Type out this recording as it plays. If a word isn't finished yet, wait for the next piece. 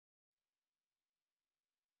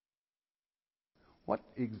what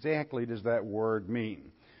exactly does that word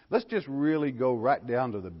mean? Let's just really go right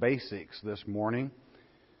down to the basics this morning.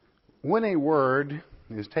 When a word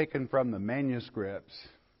is taken from the manuscripts,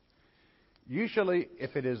 usually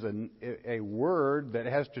if it is a word that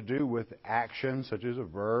has to do with action, such as a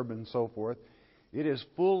verb and so forth, it is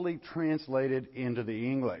fully translated into the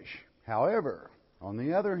English. However, on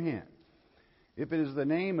the other hand, if it is the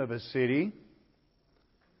name of a city,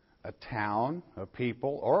 a town, a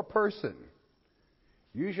people, or a person,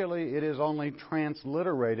 usually it is only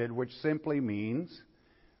transliterated, which simply means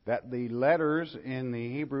that the letters in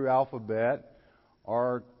the Hebrew alphabet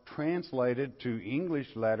are translated to English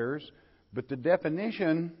letters, but the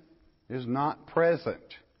definition is not present.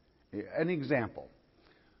 An example.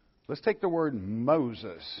 Let's take the word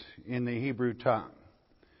Moses in the Hebrew tongue.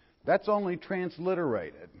 That's only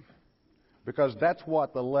transliterated because that's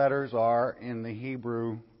what the letters are in the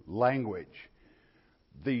Hebrew language.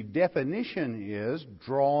 The definition is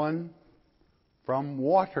drawn from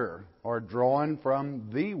water or drawn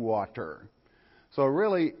from the water. So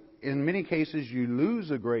really, in many cases, you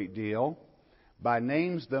lose a great deal by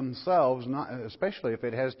names themselves, especially if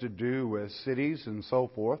it has to do with cities and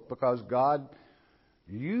so forth, because God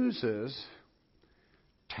uses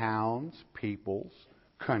towns, peoples,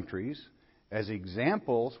 countries as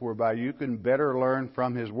examples whereby you can better learn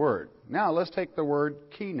from His Word. Now, let's take the word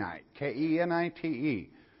Kenite, K-E-N-I-T-E.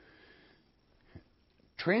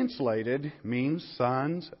 Translated means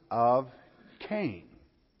sons of Cain.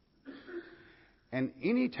 And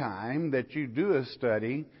any time that you do a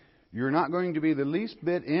study, you're not going to be the least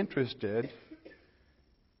bit interested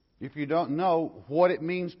if you don't know what it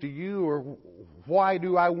means to you or why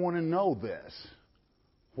do I want to know this?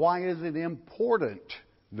 Why is it important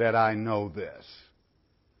that I know this?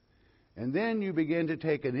 And then you begin to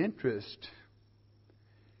take an interest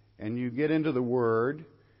and you get into the Word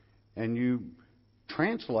and you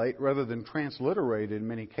translate rather than transliterate in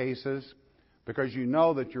many cases because you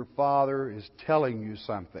know that your Father is telling you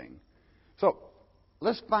something. So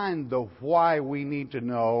let's find the why we need to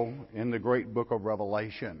know in the great book of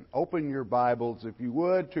Revelation. Open your Bibles, if you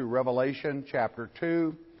would, to Revelation chapter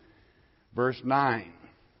 2, verse 9.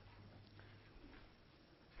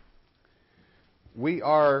 We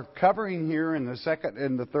are covering here in the second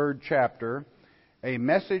and the third chapter a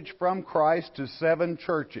message from Christ to 7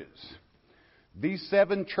 churches. These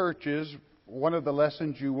 7 churches, one of the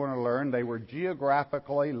lessons you want to learn, they were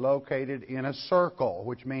geographically located in a circle,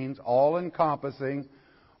 which means all-encompassing,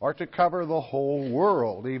 or to cover the whole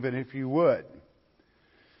world, even if you would.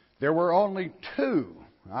 There were only 2,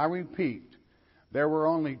 I repeat, there were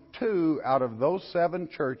only 2 out of those 7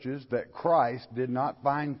 churches that Christ did not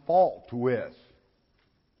find fault with.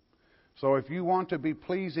 So if you want to be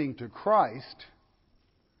pleasing to Christ,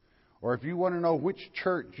 or if you want to know which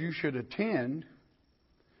church you should attend,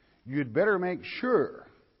 you'd better make sure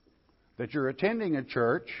that you're attending a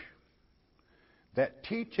church that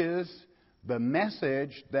teaches the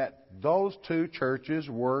message that those 2 churches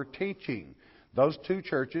were teaching. Those 2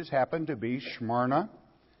 churches happen to be Smyrna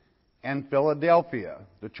and Philadelphia,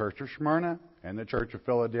 the Church of Smyrna and the Church of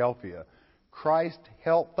Philadelphia. Christ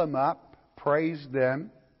helped them up, praised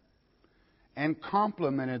them, and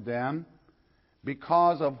complimented them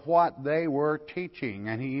because of what they were teaching.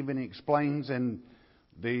 And He even explains in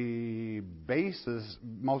the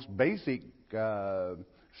most basic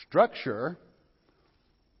structure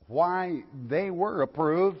why they were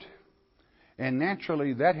approved. And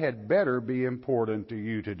naturally, that had better be important to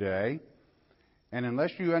you today. And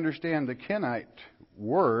unless you understand the Kenite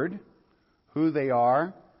word, who they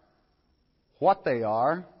are, what they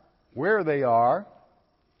are, where they are,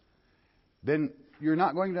 then you're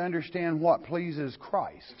not going to understand what pleases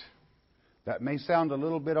Christ. That may sound a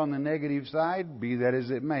little bit on the negative side, be that as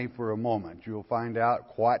it may for a moment. You'll find out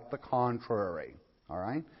quite the contrary. All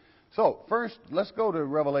right? So, first, let's go to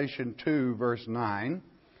Revelation 2, verse 9,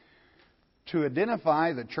 to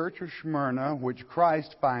identify the church of Smyrna, which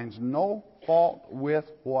Christ finds no fault with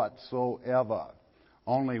whatsoever.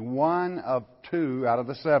 Only one of 2 out of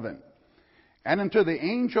the 7. And unto the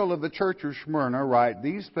angel of the church of Smyrna write,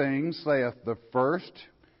 These things saith the first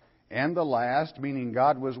and the last, meaning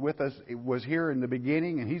God was with us, was here in the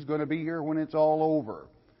beginning, and He's going to be here when it's all over.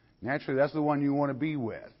 Naturally, that's the one you want to be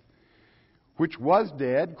with. Which was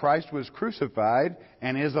dead, Christ was crucified,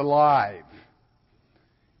 and is alive.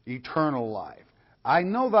 Eternal life. I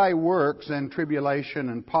know thy works and tribulation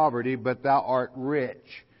and poverty, but thou art rich.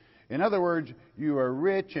 In other words, you are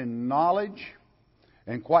rich in knowledge.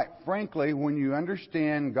 And quite frankly, when you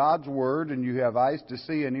understand God's Word and you have eyes to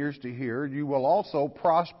see and ears to hear, you will also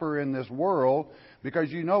prosper in this world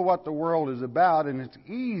because you know what the world is about, and it's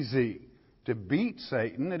easy to beat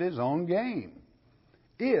Satan at his own game,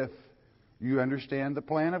 if you understand the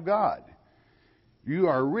plan of God. You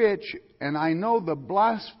are rich, and I know the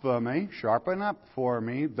blasphemy, sharpen up for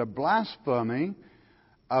me, the blasphemy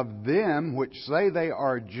of them which say they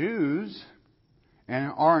are Jews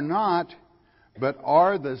and are not, but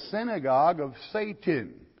are the synagogue of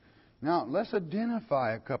Satan. Now, let's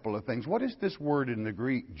identify a couple of things. What is this word in the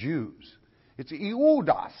Greek, Jews? It's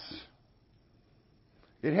Iudas.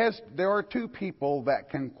 There are two people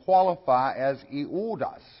that can qualify as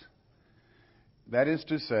Iudas. That is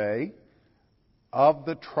to say, of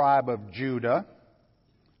the tribe of Judah.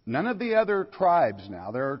 None of the other tribes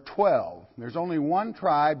now. There are 12. There's only one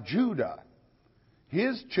tribe, Judah.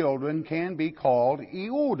 His children can be called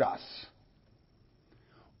Iudas,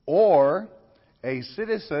 or a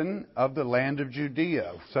citizen of the land of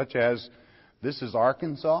Judea, such as this is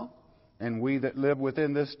Arkansas, and we that live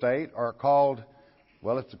within this state are called,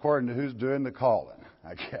 well, it's according to who's doing the calling,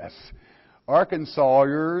 I guess.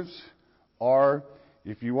 Arkansasians, or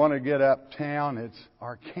if you want to get uptown, it's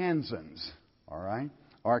Arkansans, all right?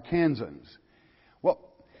 Arkansans. Well,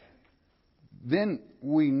 then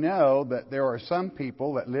we know that there are some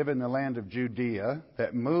people that live in the land of Judea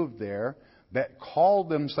that moved there that call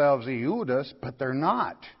themselves Iudas, but they're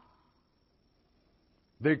not.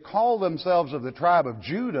 They call themselves of the tribe of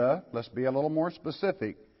Judah, let's be a little more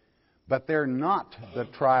specific, but they're not the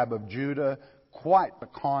tribe of Judah, quite the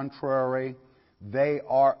contrary. They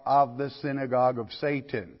are of the synagogue of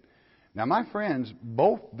Satan. Now, my friends,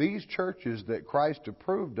 both these churches that Christ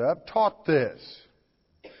approved of taught this.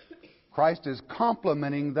 Christ is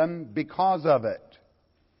complimenting them because of it.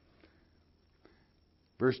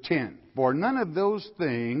 Verse 10, for none of those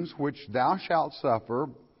things which thou shalt suffer,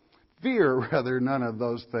 fear rather none of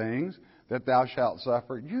those things that thou shalt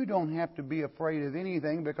suffer. You don't have to be afraid of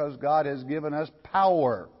anything because God has given us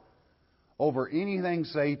power over anything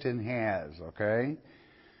Satan has, okay?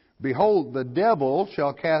 Behold, the devil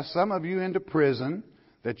shall cast some of you into prison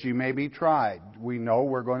that you may be tried. We know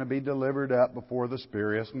we're going to be delivered up before the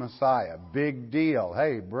spurious Messiah. Big deal.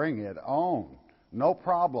 Hey, bring it on. No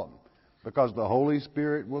problem. Because the Holy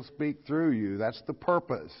Spirit will speak through you. That's the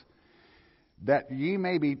purpose. That ye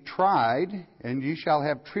may be tried, and ye shall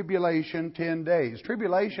have tribulation 10 days.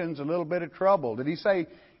 Tribulation's a little bit of trouble. Did he say,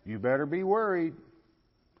 you better be worried?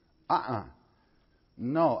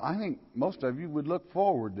 No, I think most of you would look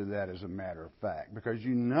forward to that as a matter of fact, because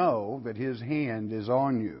you know that His hand is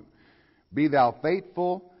on you. Be thou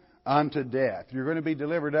faithful unto death. You're going to be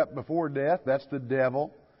delivered up before death. That's the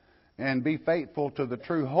devil. And be faithful to the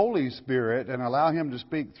true Holy Spirit and allow Him to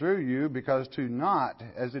speak through you, because to not,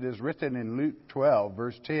 as it is written in Luke 12,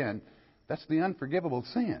 verse 10, that's the unforgivable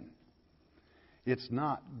sin. It's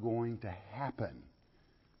not going to happen.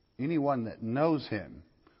 Anyone that knows Him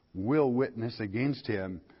will witness against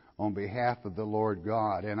Him on behalf of the Lord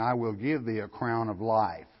God. And I will give thee a crown of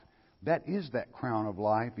life. That is that crown of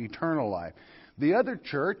life, eternal life. The other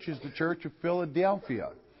church is the church of Philadelphia.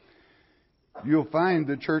 You'll find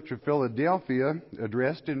the church of Philadelphia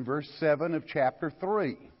addressed in verse 7 of chapter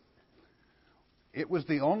 3. It was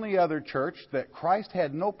the only other church that Christ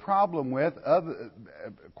had no problem with.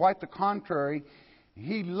 Quite the contrary,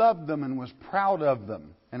 He loved them and was proud of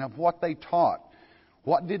them and of what they taught.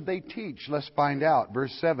 What did they teach? Let's find out.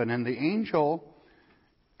 Verse 7, and to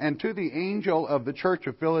the angel of the church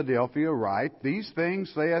of Philadelphia write, these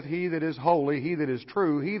things saith he that is holy, he that is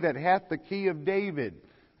true, he that hath the key of David.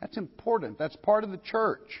 That's important. That's part of the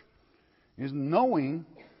church, is knowing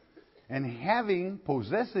and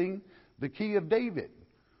possessing the key of David.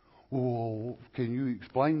 Well, can you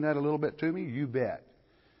explain that a little bit to me? You bet.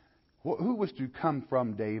 Who was to come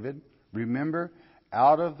from David? Remember,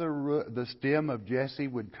 out of the stem of Jesse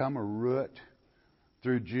would come a root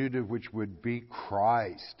through Judah, which would be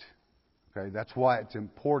Christ. Okay, that's why it's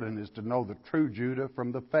important is to know the true Judah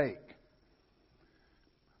from the fake.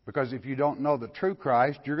 Because if you don't know the true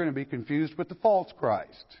Christ, you're going to be confused with the false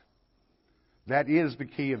Christ. That is the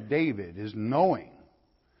key of David, is knowing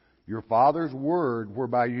your Father's Word,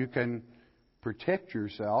 whereby you can protect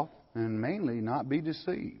yourself and mainly not be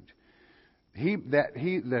deceived.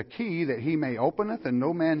 The key that He may openeth and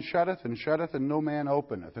no man shutteth, and shutteth and no man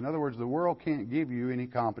openeth. In other words, the world can't give you any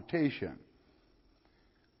competition.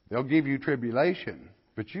 They'll give you tribulation,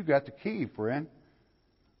 but you got the key, friend,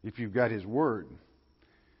 if you've got His Word.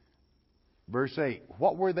 Verse 8,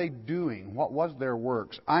 what were they doing? What was their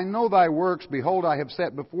works? I know thy works. Behold, I have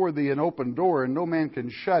set before thee an open door, and no man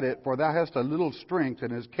can shut it. For thou hast a little strength,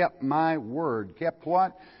 and hast kept my word. Kept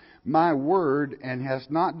what? My word, and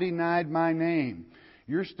hast not denied my name.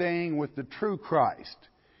 You're staying with the true Christ.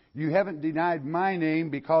 You haven't denied my name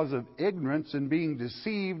because of ignorance and being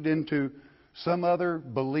deceived into some other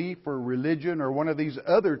belief or religion or one of these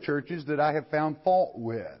other churches that I have found fault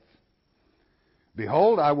with.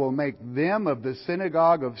 Behold, I will make them of the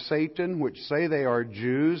synagogue of Satan, which say they are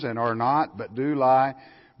Jews and are not, but do lie.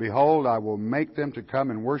 Behold, I will make them to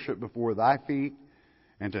come and worship before thy feet,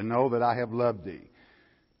 and to know that I have loved thee.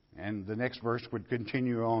 And the next verse would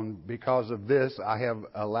continue on, because of this I have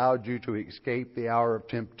allowed you to escape the hour of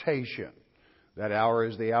temptation. That hour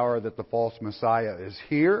is the hour that the false Messiah is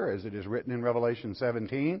here, as it is written in Revelation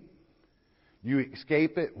 17. You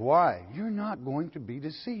escape it. Why? You're not going to be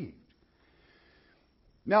deceived.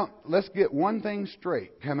 Now, let's get one thing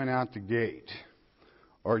straight coming out the gate.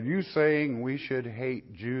 Are you saying we should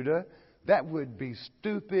hate Judah? That would be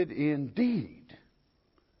stupid indeed.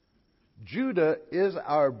 Judah is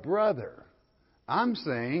our brother. I'm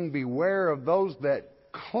saying beware of those that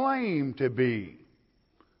claim to be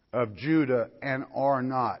of Judah and are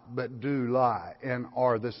not, but do lie and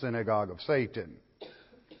are the synagogue of Satan.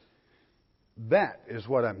 That is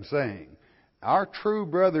what I'm saying. Our true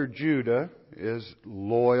brother Judah is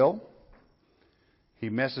loyal. He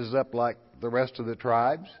messes up like the rest of the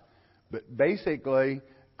tribes. But basically,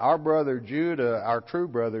 our brother Judah, our true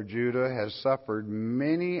brother Judah, has suffered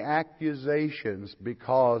many accusations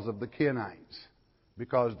because of the Kenites,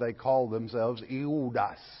 because they call themselves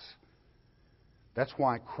Iudas. That's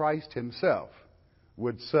why Christ himself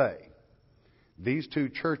would say these two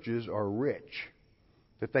churches are rich,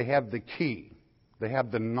 that they have the key, they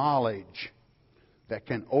have the knowledge that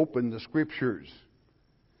can open the Scriptures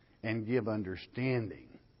and give understanding.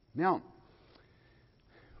 Now,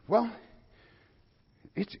 well,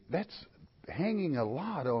 that's hanging a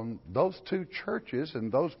lot on those two churches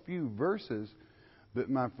and those few verses. But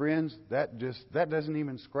my friends, that doesn't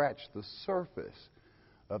even scratch the surface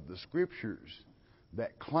of the Scriptures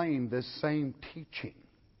that claim this same teaching.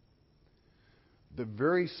 The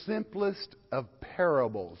very simplest of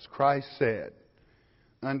parables, Christ said,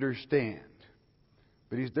 understand.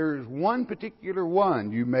 But there's one particular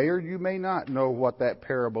one. You may or you may not know what that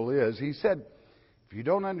parable is. He said, if you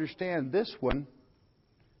don't understand this one,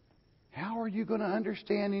 how are you going to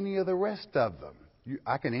understand any of the rest of them?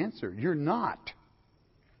 I can answer, you're not.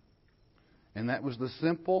 And that was the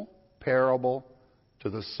simple parable to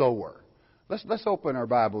the sower. Let's open our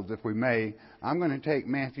Bibles, if we may. I'm going to take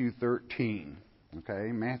Matthew 13.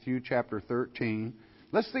 Okay, Matthew chapter 13.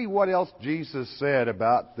 Let's see what else Jesus said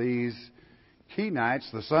about these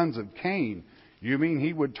Kenites, the sons of Cain. You mean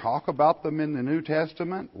he would talk about them in the New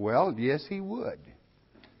Testament? Well, yes, he would.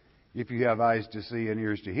 If you have eyes to see and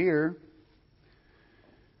ears to hear.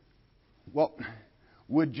 Well,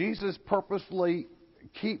 would Jesus purposely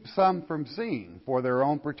keep some from seeing for their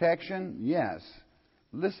own protection? Yes.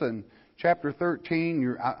 Listen, chapter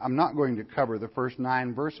 13, I'm not going to cover the first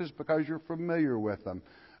 9 verses because you're familiar with them.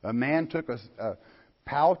 A man took a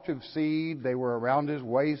pouch of seed. They were around his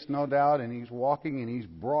waist, no doubt, and he's walking and he's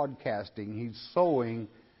broadcasting. He's sowing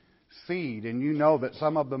seed. And you know that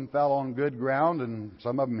some of them fell on good ground and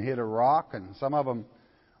some of them hit a rock and some of them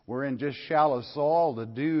were in just shallow soil. The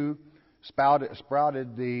dew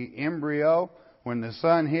sprouted the embryo. When the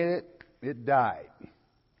sun hit it, it died.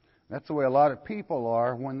 That's the way a lot of people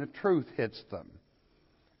are when the truth hits them.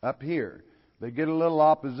 Up here, they get a little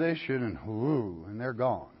opposition and they're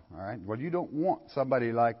gone. All right. Well, you don't want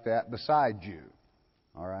somebody like that beside you.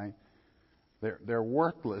 All right. They're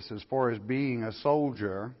worthless as far as being a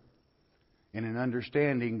soldier and in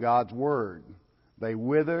understanding God's Word. They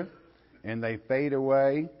wither and they fade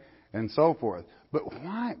away and so forth. But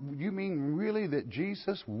why? You mean really that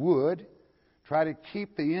Jesus would try to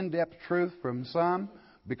keep the in-depth truth from some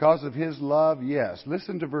because of His love? Yes.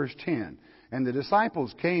 Listen to verse 10. And the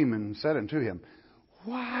disciples came and said unto Him,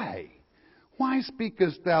 Why? Why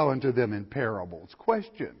speakest thou unto them in parables?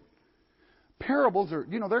 Question. Parables are,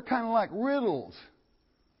 they're kind of like riddles.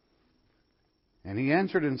 And He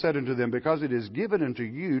answered and said unto them, Because it is given unto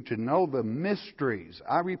you to know the mysteries,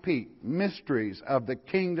 I repeat, mysteries of the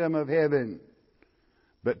kingdom of heaven.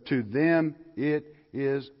 But to them it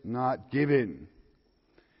is not given.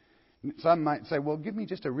 Some might say, well, give me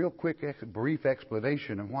just a real quick, brief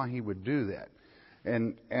explanation of why He would do that.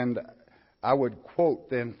 And I would quote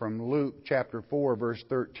then from Luke chapter 4, verse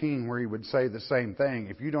 13, where He would say the same thing.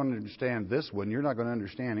 If you don't understand this one, you're not going to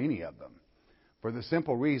understand any of them. For the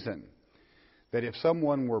simple reason that if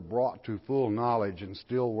someone were brought to full knowledge and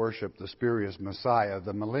still worship the spurious Messiah,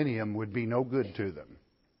 the millennium would be no good to them.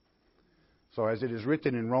 So as it is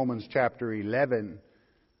written in Romans chapter 11,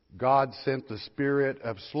 God sent the spirit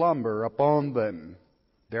of slumber upon them.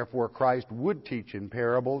 Therefore Christ would teach in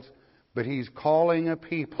parables, but He's calling a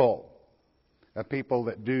people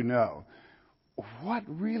that do know. What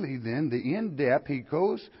really then, the in-depth, He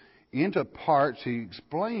goes into parts, He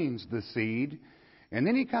explains the seed, and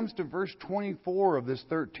then He comes to verse 24 of this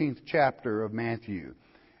 13th chapter of Matthew.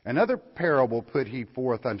 Another parable put He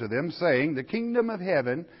forth unto them, saying, the kingdom of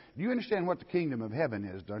heaven. Do you understand what the kingdom of heaven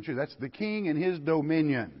is, don't you? That's the king and his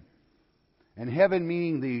dominion. And heaven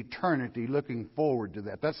meaning the eternity, looking forward to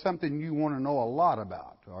that. That's something you want to know a lot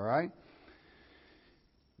about, all right?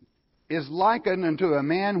 Is likened unto a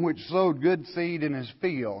man which sowed good seed in his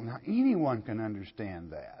field. Now, anyone can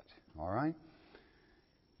understand that, all right?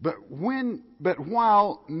 But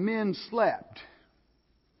while men slept,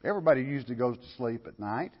 everybody usually goes to sleep at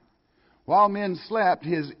night. While men slept,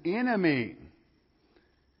 his enemy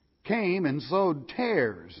came and sowed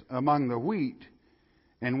tares among the wheat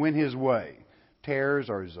and went his way. Tares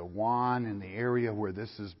are zawan in the area where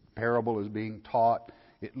this parable is being taught.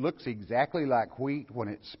 It looks exactly like wheat. When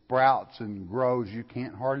it sprouts and grows, you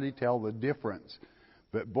can't hardly tell the difference.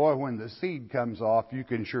 But boy, when the seed comes off, you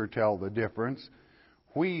can sure tell the difference.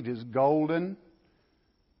 Wheat is golden.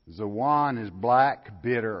 Zawan is black,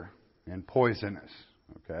 bitter, and poisonous.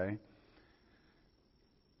 Okay?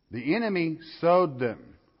 The enemy sowed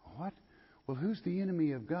them. What? Well, who's the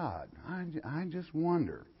enemy of God? I just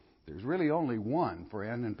wonder. There's really only one,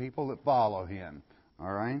 friend, and people that follow Him.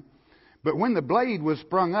 All right? But when the blade was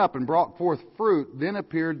sprung up and brought forth fruit, then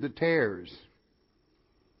appeared the tares.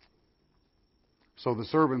 So the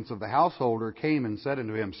servants of the householder came and said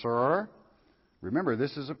unto him, Sir, remember,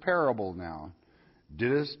 this is a parable now.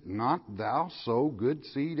 Didst not thou sow good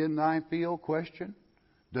seed in thy field? Question.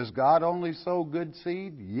 Does God only sow good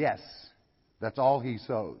seed? Yes. That's all He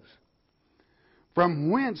sows.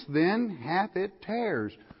 From whence then hath it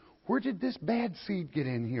tares? Where did this bad seed get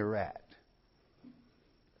in here at?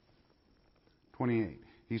 28.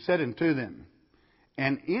 He said unto them,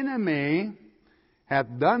 An enemy hath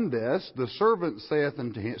done this. The servant said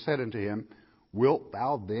unto him, Wilt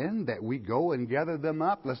thou then that we go and gather them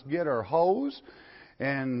up? Let's get our hoes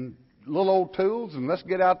and little old tools, and let's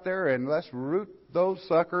get out there and let's root those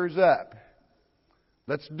suckers up.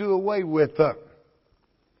 Let's do away with them.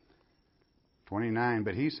 29.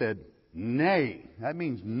 But he said, Nay. That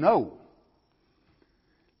means no.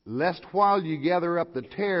 Lest while you gather up the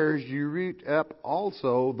tares, you root up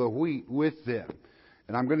also the wheat with them.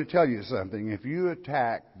 And I'm going to tell you something. If you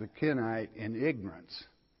attack the Kenite in ignorance,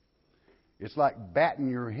 it's like batting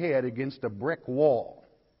your head against a brick wall.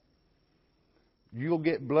 You'll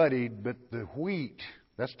get bloodied, but the wheat,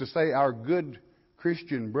 that's to say our good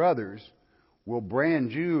Christian brothers, will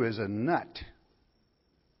brand you as a nut.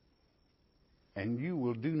 And you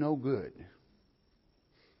will do no good.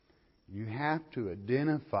 You have to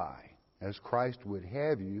identify, as Christ would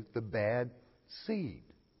have you, the bad seed.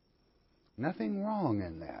 Nothing wrong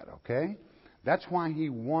in that, okay? That's why He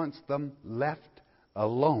wants them left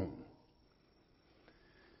alone.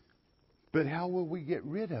 But how will we get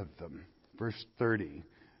rid of them? Verse 30.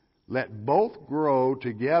 Let both grow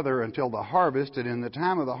together until the harvest, and in the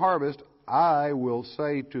time of the harvest I will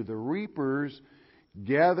say to the reapers,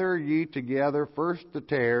 Gather ye together first the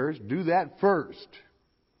tares, do that first,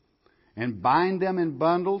 and bind them in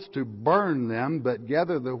bundles to burn them, but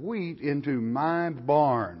gather the wheat into my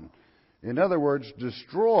barn. In other words,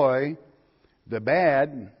 destroy the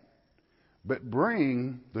bad, but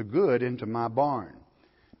bring the good into my barn.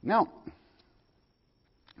 Now,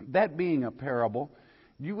 that being a parable,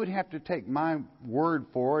 you would have to take my word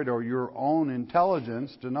for it or your own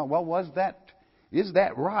intelligence to know, well, is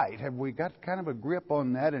that right? Have we got kind of a grip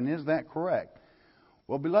on that, and is that correct?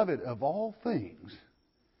 Well, beloved, of all things,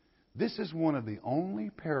 this is one of the only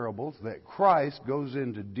parables that Christ goes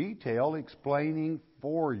into detail explaining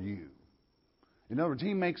for you. In other words,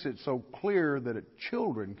 He makes it so clear that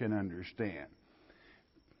children can understand.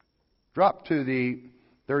 Drop to the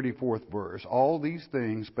 34th verse. All these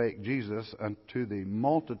things spake Jesus unto the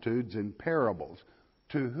multitudes in parables.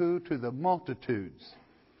 To who? To the multitudes.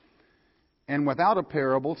 And without a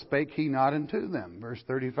parable spake He not unto them. Verse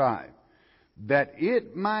 35. That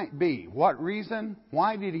it might be. What reason?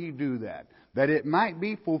 Why did He do that? That it might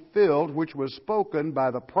be fulfilled which was spoken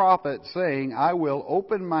by the prophet, saying, I will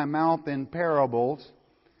open my mouth in parables.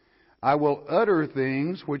 I will utter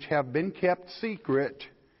things which have been kept secret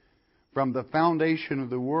from the foundation of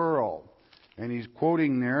the world. And he's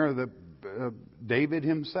quoting there David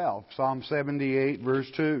himself, Psalm 78,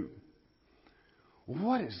 verse 2.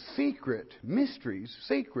 What is secret? Mysteries,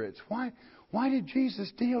 secrets. Why did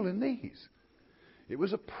Jesus deal in these? It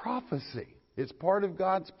was a prophecy. It's part of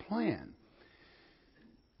God's plan.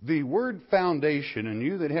 The word foundation, and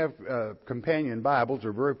you that have companion Bibles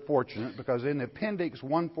are very fortunate, because in Appendix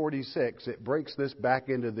 146 it breaks this back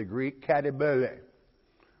into the Greek katibole,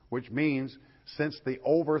 which means since the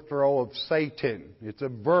overthrow of Satan. It's a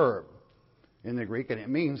verb in the Greek, and it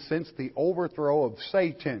means since the overthrow of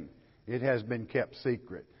Satan, it has been kept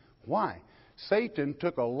secret. Why? Satan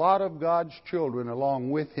took a lot of God's children along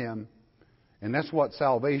with him, and that's what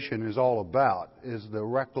salvation is all about, is the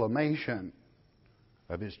reclamation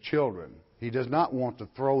of His children. He does not want to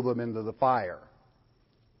throw them into the fire.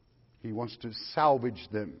 He wants to salvage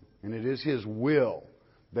them, and it is His will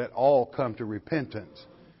that all come to repentance.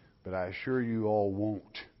 But I assure you all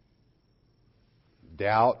won't.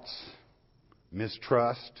 Doubts,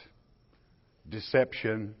 mistrust,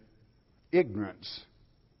 deception, ignorance.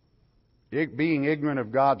 Being ignorant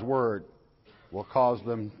of God's Word will cause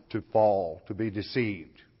them to fall, to be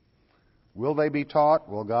deceived. Will they be taught?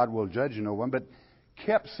 Well, God will judge no one, but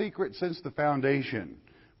kept secret since the foundation.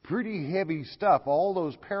 Pretty heavy stuff. All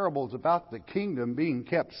those parables about the kingdom being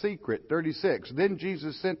kept secret. 36. Then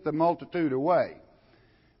Jesus sent the multitude away.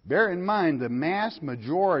 Bear in mind, the mass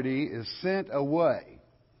majority is sent away.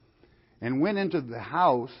 And went into the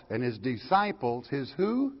house, and His disciples, His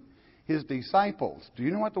who? His disciples. Do you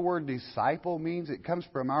know what the word disciple means? It comes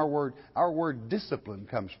from our word discipline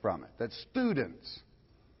comes from it. That's students.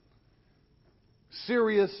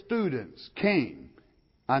 Serious students came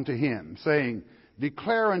unto Him, saying,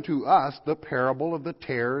 Declare unto us the parable of the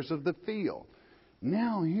tares of the field.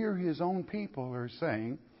 Now here His own people are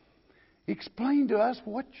saying, Explain to us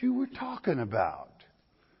what you were talking about.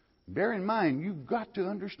 Bear in mind, you've got to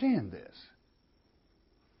understand this.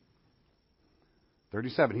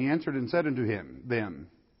 37, He answered and said unto them,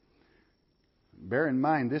 bear in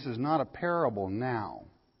mind, this is not a parable now.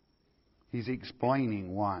 He's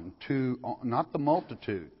explaining one to, not the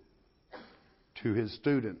multitude, to His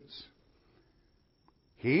students.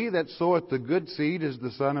 He that soweth the good seed is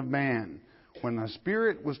the Son of Man. When the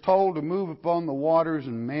Spirit was told to move upon the waters,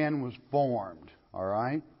 and man was formed. All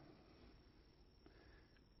right?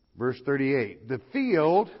 Verse 38. The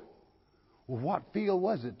field, well, what field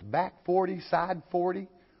was it? Back 40, side 40?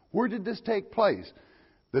 Where did this take place?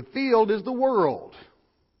 The field is the world.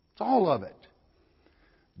 It's all of it.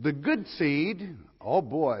 The good seed, oh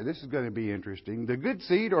boy, this is going to be interesting. The good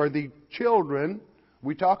seed are the children.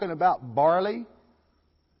 We talking about barley?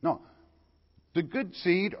 No. The good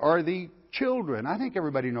seed are the children. I think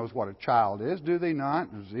everybody knows what a child is, do they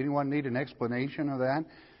not? Does anyone need an explanation of that?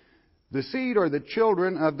 The seed are the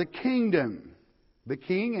children of the kingdom, the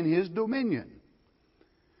king and his dominion.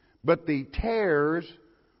 But the tares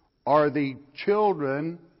are the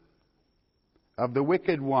children of the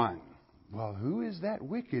wicked one. Well, who is that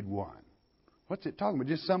wicked one? What's it talking about?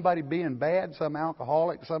 Just somebody being bad, some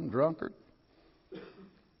alcoholic, some drunkard?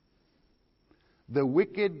 The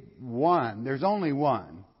wicked one. There's only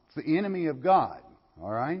one. It's the enemy of God.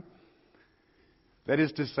 All right? That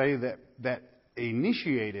is to say that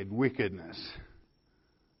initiated wickedness.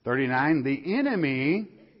 39, the enemy,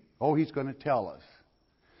 oh, he's going to tell us.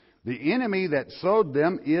 The enemy that sowed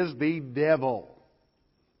them is the devil.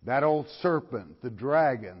 That old serpent, the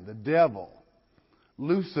dragon, the devil,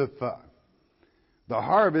 Lucifer. The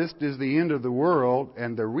harvest is the end of the world,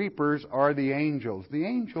 and the reapers are the angels. The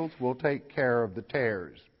angels will take care of the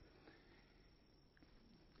tares.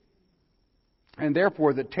 And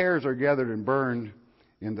therefore the tares are gathered and burned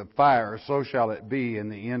in the fire, so shall it be in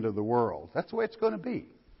the end of the world. That's the way it's going to be.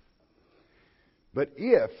 But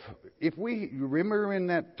if we remember in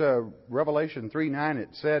that Revelation 3:9, it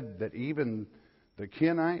said that even the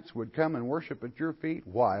Kenites would come and worship at your feet.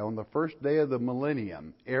 Why? On the first day of the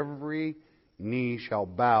millennium, every knee shall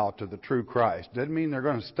bow to the true Christ. Doesn't mean they're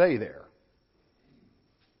going to stay there.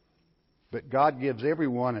 But God gives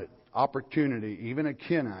everyone an opportunity, even a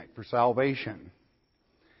Kenite, for salvation.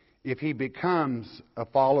 If he becomes a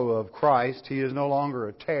follower of Christ, he is no longer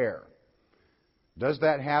a tare. Does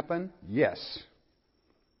that happen? Yes.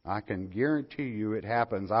 I can guarantee you it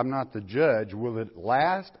happens. I'm not the judge. Will it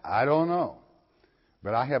last? I don't know.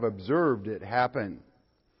 But I have observed it happen.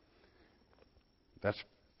 That's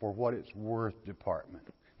for what it's worth department.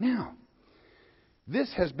 Now,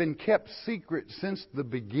 this has been kept secret since the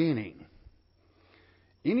beginning.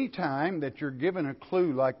 Any time that you're given a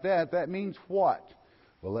clue like that, that means what?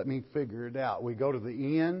 Well, let me figure it out. We go to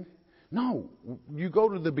the end? No, you go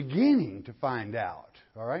to the beginning to find out.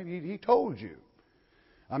 All right? He told you.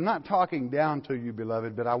 I'm not talking down to you,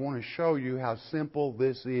 beloved, but I want to show you how simple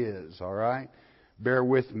this is. All right? Bear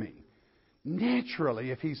with me.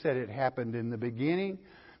 Naturally, if he said it happened in the beginning,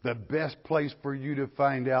 the best place for you to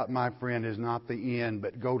find out, my friend, is not the end,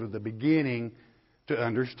 but go to the beginning to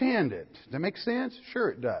understand it. Does that make sense? Sure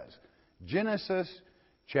it does. Genesis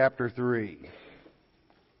chapter 3.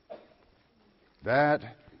 That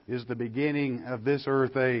is the beginning of this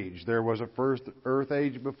earth age. There was a first earth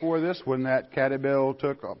age before this when that caterpillar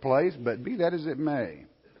took place, but be that as it may.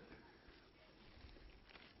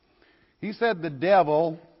 He said the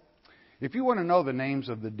devil, if you want to know the names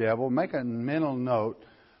of the devil, make a mental note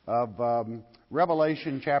of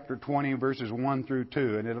Revelation chapter 20, verses 1 through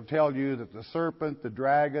 2. And it'll tell you that the serpent, the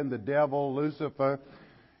dragon, the devil, Lucifer,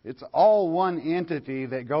 it's all one entity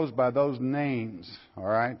that goes by those names. All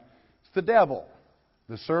right? It's the devil.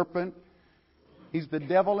 The serpent, he's the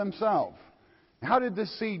devil himself. How did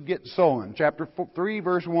this seed get sown? Chapter 3,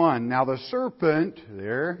 verse 1. Now the serpent,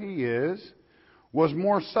 there he is, was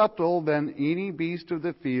more subtle than any beast of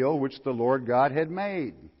the field which the Lord God had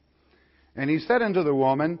made. And he said unto the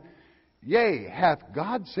woman, Yea, hath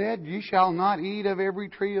God said, Ye shall not eat of every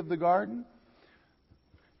tree of the garden?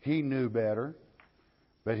 He knew better,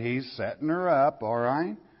 but he's setting her up, all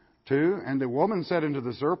right, too. And the woman said unto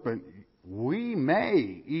the serpent, We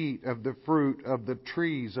may eat of the fruit of the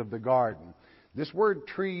trees of the garden. This word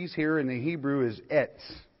trees here in the Hebrew is etz.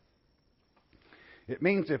 It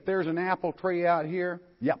means if there's an apple tree out here,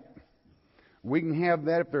 yep, we can have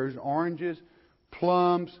that. If there's oranges,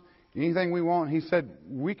 plums, anything we want, he said,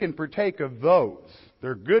 we can partake of those.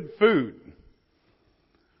 They're good food.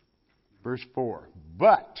 Verse 4.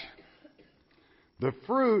 But the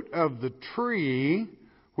fruit of the tree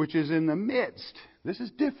which is in the midst, this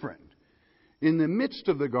is different. In the midst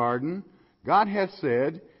of the garden, God hath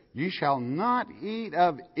said, Ye shall not eat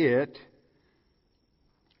of it,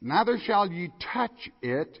 neither shall ye touch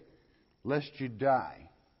it, lest you die.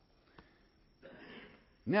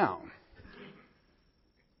 Now,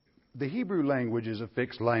 the Hebrew language is a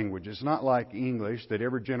fixed language. It's not like English that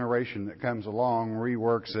every generation that comes along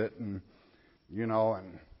reworks it and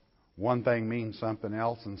one thing means something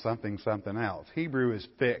else and something else. Hebrew is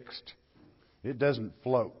fixed. It doesn't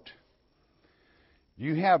float.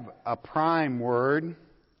 You have a prime word,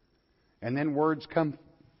 and then words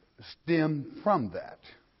stem from that.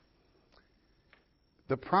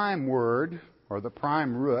 The prime word, or the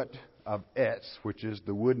prime root of etz, which is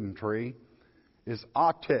the wooden tree, is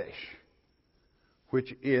atesh,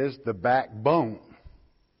 which is the backbone.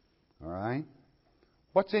 All right?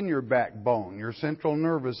 What's in your backbone? Your central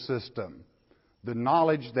nervous system. The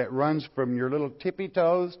knowledge that runs from your little tippy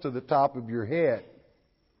toes to the top of your head.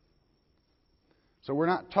 So we're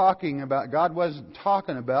not talking about, God wasn't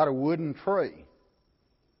talking about a wooden tree.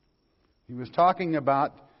 He was talking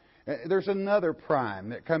about, there's another prime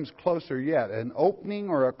that comes closer yet, an opening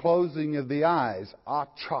or a closing of the eyes.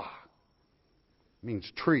 Acha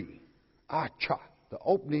means tree. Acha, the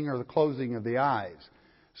opening or the closing of the eyes.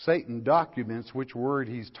 Satan documents which word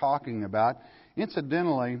he's talking about.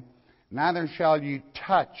 Incidentally, neither shall you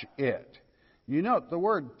touch it. You note the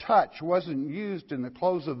word touch wasn't used in the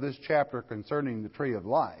close of this chapter concerning the tree of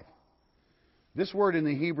life. This word in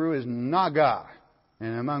the Hebrew is naga.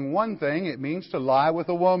 And among one thing, it means to lie with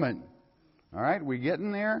a woman. All right, we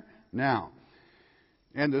getting there? Now,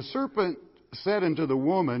 and the serpent said unto the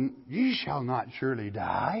woman, Ye shall not surely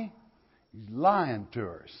die. He's lying to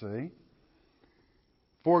her, see?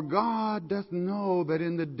 For God doth know that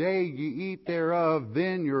in the day ye eat thereof,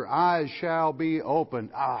 then your eyes shall be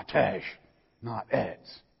opened. Atesh, not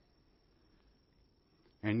etz.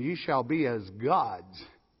 And ye shall be as gods,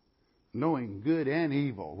 knowing good and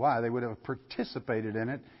evil. Why? They would have participated in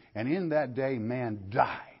it. And in that day, man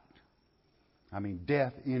died.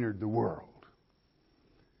 Death entered the world.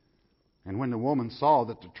 And when the woman saw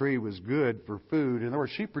that the tree was good for food, in other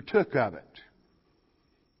words, she partook of it,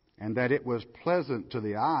 and that it was pleasant to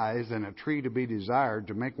the eyes, and a tree to be desired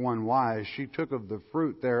to make one wise, she took of the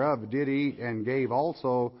fruit thereof, did eat, and gave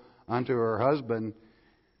also unto her husband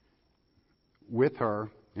with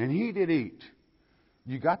her, and he did eat.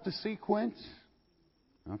 You got the sequence?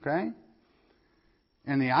 Okay?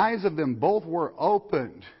 And the eyes of them both were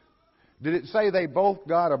opened. Did it say they both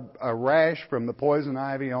got a rash from the poison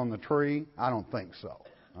ivy on the tree? I don't think so.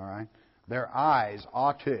 All right? Their eyes,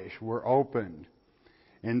 atish, were opened.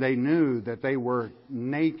 And they knew that they were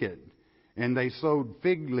naked. And they sewed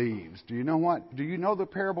fig leaves. Do you know what? Do you know the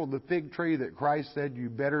parable of the fig tree that Christ said you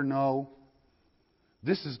better know?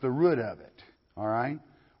 This is the root of it. All right?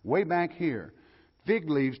 Way back here. Fig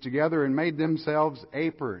leaves together and made themselves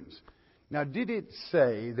aprons. Now, did it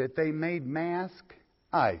say that they made masks?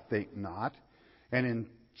 I think not. And in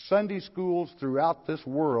Sunday schools throughout this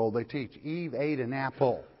world, they teach Eve ate an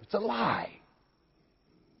apple. It's a lie.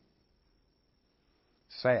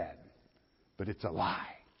 Sad, but it's a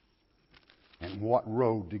lie. and what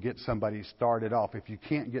road to get somebody started off. If you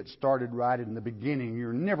can't get started right in the beginning,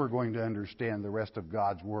 you're never going to understand the rest of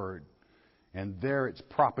God's Word. And there it's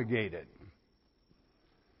propagated.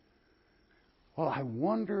 Well, I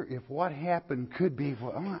wonder if what happened could be,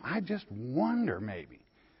 well, I just wonder maybe.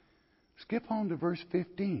 Skip on to verse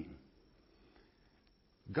 15.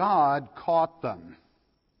 God caught them.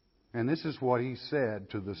 And this is what He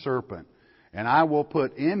said to the serpent. And I will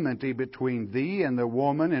put enmity between thee and the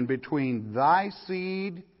woman, and between thy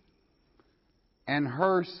seed and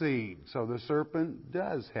her seed. So the serpent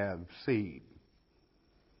does have seed.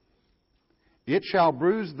 It shall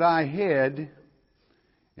bruise thy head,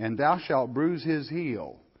 and thou shalt bruise his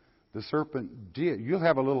heel. The serpent did. You'll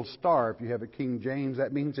have a little star if you have a King James.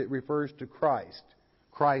 That means it refers to Christ.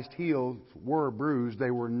 Christ's heels were bruised.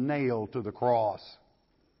 They were nailed to the cross.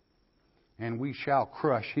 And we shall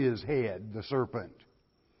crush his head, the serpent.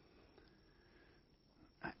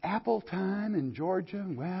 Apple time in Georgia?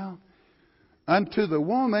 Well, unto the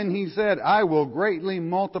woman he said, I will greatly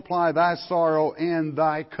multiply thy sorrow and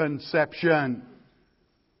thy conception.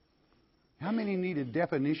 How many need a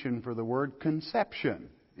definition for the word conception?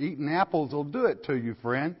 Eating apples will do it to you,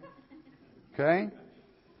 friend. Okay?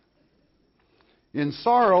 In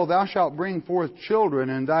sorrow thou shalt bring forth children,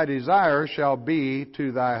 and thy desire shall be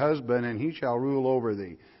to thy husband, and he shall rule over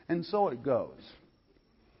thee. And so it goes.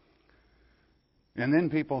 And then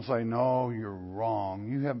people say, no, you're wrong.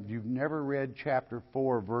 You've never read chapter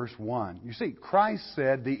 4, verse 1. You see, Christ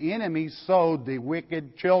said the enemy sowed the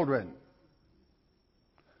wicked children.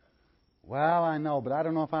 Well, I know, but I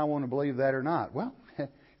don't know if I want to believe that or not. Well,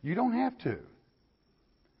 you don't have to.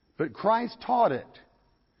 But Christ taught it.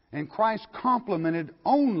 And Christ complimented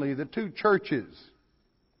only the two churches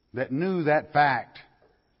that knew that fact.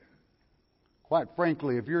 Quite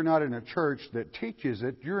frankly, if you're not in a church that teaches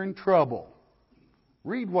it, you're in trouble.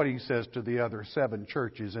 Read what he says to the other 7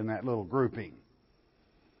 churches in that little grouping.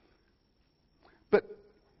 But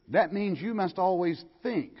that means you must always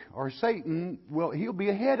think, or Satan, he'll be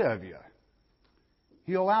ahead of you.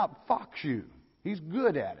 He'll outfox you. He's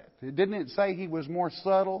good at it. Didn't it say he was more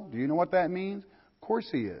subtle? Do you know what that means? Of course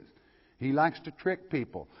he is. He likes to trick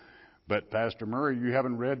people. But Pastor Murray, you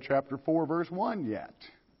haven't read chapter 4, verse 1 yet.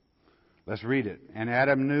 Let's read it. And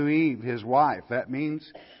Adam knew Eve, his wife. That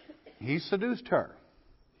means he seduced her.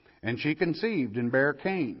 And she conceived and bare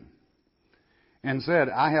Cain. And said,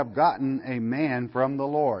 I have gotten a man from the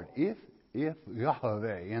Lord. If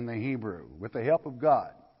Yahweh in the Hebrew, with the help of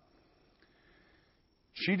God.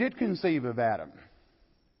 She did conceive of Adam.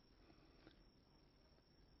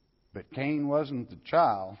 But Cain wasn't the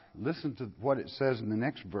child. Listen to what it says in the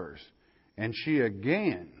next verse. And she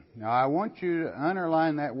again. Now I want you to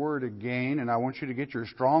underline that word again, and I want you to get your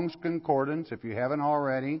Strong's Concordance if you haven't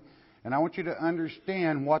already. And I want you to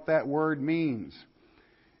understand what that word means.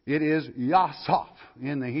 It is Yasaf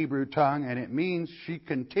in the Hebrew tongue, and it means she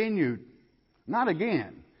continued. Not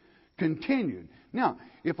again. Continued. Now,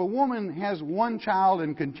 if a woman has one child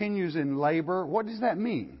and continues in labor, what does that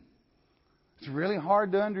mean? It's really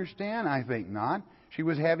hard to understand, I think not. She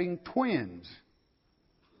was having twins.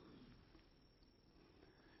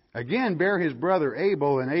 Again, bare his brother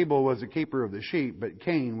Abel, and Abel was a keeper of the sheep, but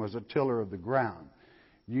Cain was a tiller of the ground.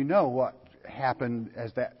 You know what happened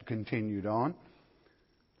as that continued on.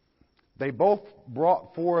 They both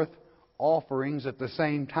brought forth offerings at the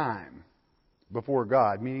same time before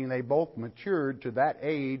God, meaning they both matured to that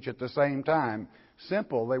age at the same time.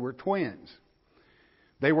 Simple, they were twins.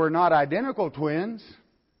 They were not identical twins,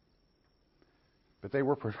 but they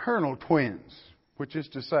were fraternal twins,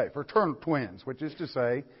 fraternal twins, which is to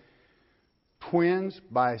say, twins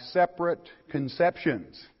by separate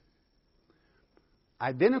conceptions.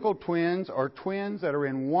 Identical twins are twins that are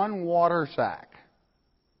in one water sac.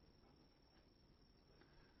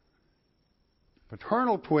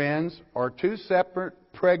 Fraternal twins are two separate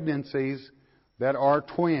pregnancies that are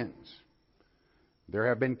twins. There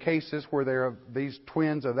have been cases where these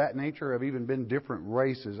twins of that nature have even been different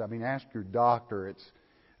races. I mean, ask your doctor.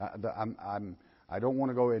 I don't want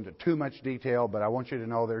to go into too much detail, but I want you to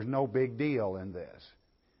know there's no big deal in this.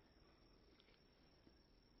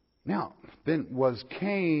 Now, then, was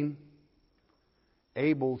Cain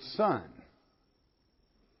Abel's son?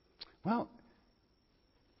 Well,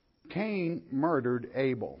 Cain murdered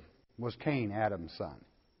Abel. Was Cain Adam's son?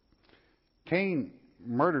 Cain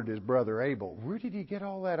murdered his brother Abel. Where did he get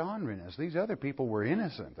all that honoriness? These other people were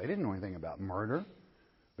innocent. They didn't know anything about murder.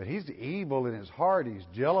 But he's evil in his heart. He's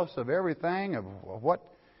jealous of everything, of what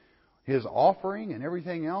his offering and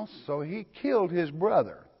everything else. So he killed his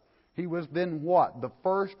brother. He was then what? The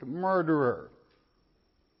first murderer.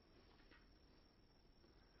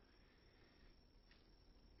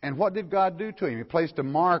 And what did God do to him? He placed a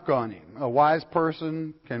mark on him. A wise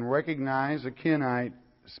person can recognize a Kenite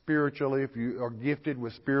spiritually if you are gifted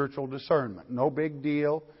with spiritual discernment. No big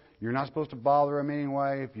deal. You're not supposed to bother him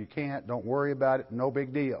anyway. If you can't, don't worry about it. No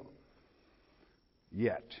big deal.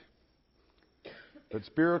 Yet. But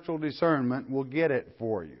spiritual discernment will get it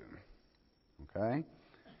for you. Okay?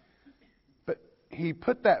 But he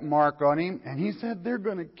put that mark on him, and he said, they're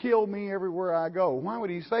going to kill me everywhere I go. Why would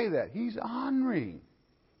he say that? He's ornery.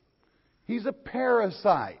 He's a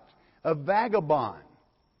parasite, a vagabond.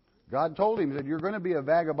 God told him that you're going to be a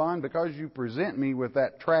vagabond because you present me with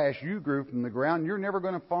that trash you grew from the ground. You're never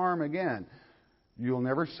going to farm again. You'll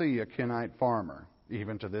never see a Kenite farmer,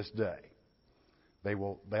 even to this day.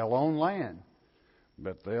 They'll own land,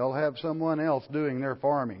 but they'll have someone else doing their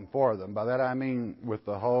farming for them. By that I mean with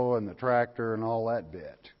the hoe and the tractor and all that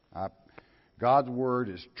bit. God's Word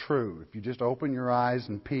is true if you just open your eyes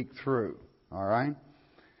and peek through. All right?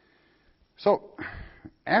 So,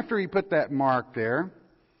 after he put that mark there,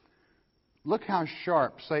 look how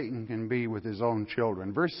sharp Satan can be with his own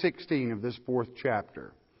children. Verse 16 of this 4th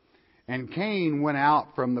chapter. And Cain went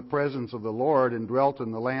out from the presence of the Lord and dwelt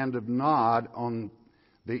in the land of Nod on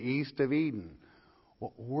the east of Eden.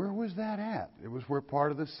 Well, where was that at? It was where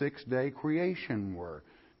part of the 6-day creation were.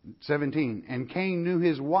 17. And Cain knew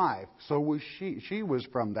his wife, so was she. She was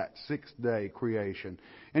from that 6-day creation.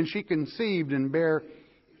 And she conceived and bare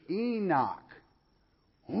Enoch.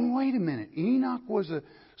 Oh, wait a minute. Enoch was a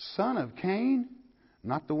son of Cain?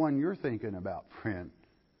 Not the one you're thinking about, friend.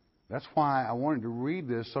 That's why I wanted to read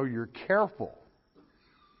this so you're careful,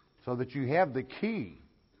 so that you have the key.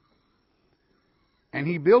 And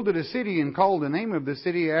he builded a city and called the name of the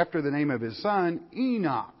city after the name of his son,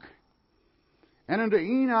 Enoch. And unto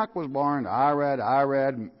Enoch was born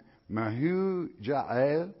Irad,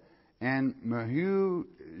 Mehujael, and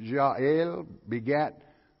Mehujael begat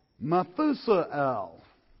Methusael.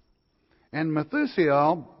 And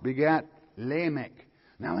Methusael begat Lamech.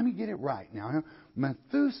 Now let me get it right. Now,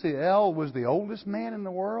 Methusael was the oldest man in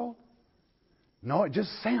the world? No, it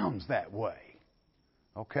just sounds that way.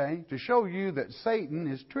 Okay? To show you that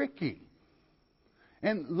Satan is tricky.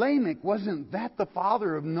 And Lamech, wasn't that the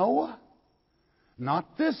father of Noah?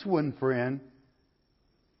 Not this one, friend.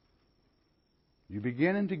 You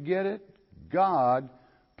beginning to get it? God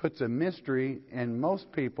puts a mystery in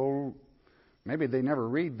most people. Maybe they never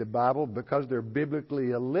read the Bible because they're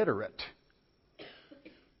biblically illiterate.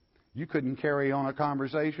 You couldn't carry on a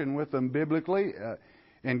conversation with them biblically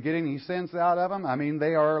and get any sense out of them. I mean,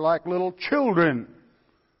 they are like little children.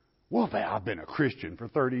 Well, I've been a Christian for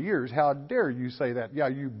 30 years. How dare you say that? Yeah,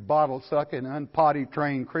 you bottle-sucking,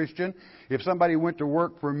 unpotty-trained Christian. If somebody went to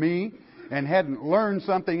work for me and hadn't learned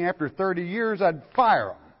something after 30 years, I'd fire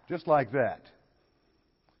them. Just like that.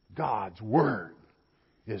 God's Word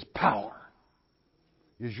is power.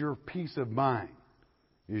 Is your peace of mind.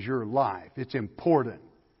 Is your life. It's important.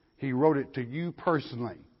 He wrote it to you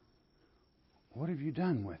personally. What have you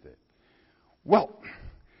done with it? Well,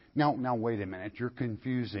 now wait a minute. You're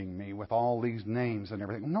confusing me with all these names and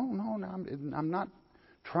everything. No, I'm not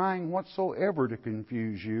trying whatsoever to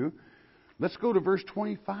confuse you. Let's go to verse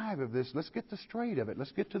 25 of this. Let's get the straight of it.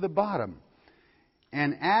 Let's get to the bottom.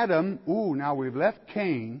 And Adam, now we've left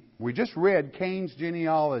Cain. We just read Cain's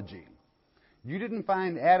genealogy. You didn't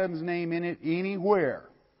find Adam's name in it anywhere.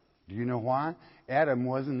 Do you know why? Adam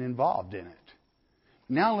wasn't involved in it.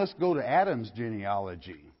 Now let's go to Adam's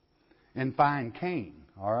genealogy and find Cain.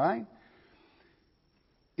 All right?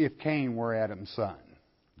 If Cain were Adam's son.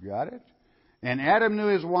 Got it? And Adam knew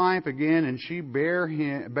his wife again, and she bare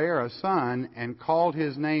a son, and called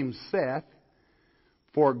his name Seth.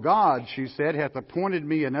 For God, she said, hath appointed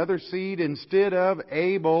me another seed instead of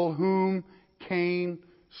Abel, whom Cain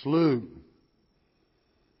slew.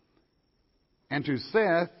 And to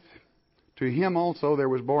Seth, to him also there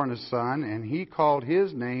was born a son, and he called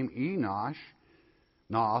his name Enosh.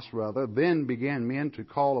 Then began men to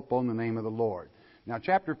call upon the name of the Lord. Now,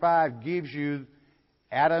 chapter 5 gives you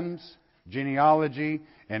Adam's genealogy,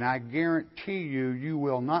 and I guarantee you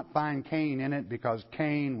will not find Cain in it because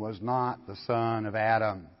Cain was not the son of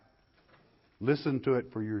Adam. Listen to it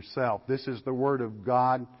for yourself. This is the Word of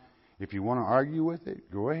God. If you want to argue with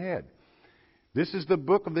it, go ahead. This is the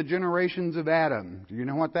book of the generations of Adam. Do you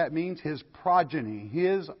know what that means? His progeny,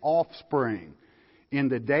 his offspring. In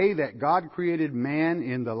the day that God created man,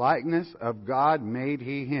 in the likeness of God made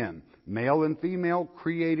he him. Male and female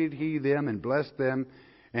created he them and blessed them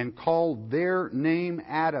and called their name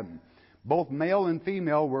Adam. Both male and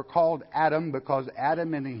female were called Adam because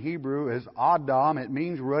Adam in the Hebrew is Adam. It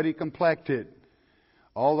means ruddy complected.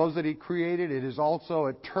 All those that He created, it is also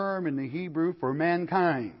a term in the Hebrew for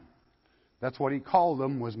mankind. That's what He called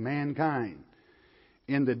them, was mankind.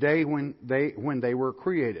 In the day when they were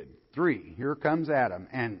created. 3, here comes Adam.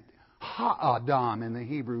 And Ha-Adam in the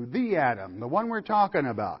Hebrew, the Adam, the one we're talking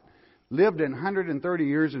about, lived 130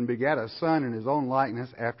 years and begat a son in his own likeness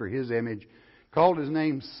after his image, called his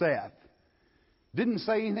name Seth. Didn't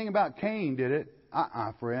say anything about Cain, did it?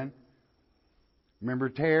 Friend. Remember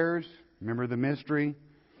tares? Remember the mystery?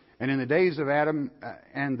 And in the days of Adam,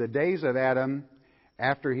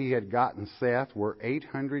 after he had gotten Seth, were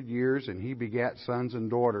 800 years, and he begat sons and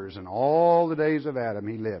daughters. And all the days of Adam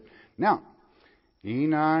he lived. Now,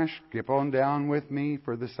 Enosh, skip on down with me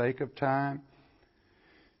for the sake of time.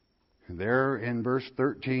 There in verse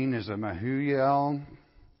 13 is a Mahuiel.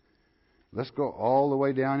 Let's go all the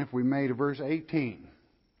way down, if we may, to verse 18.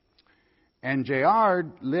 And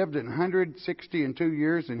Jared lived 162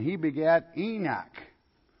 years, and he begat Enoch.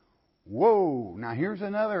 Whoa! Now here's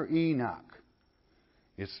another Enoch.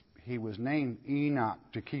 He was named Enoch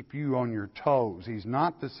to keep you on your toes. He's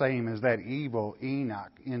not the same as that evil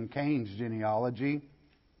Enoch in Cain's genealogy.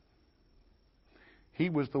 He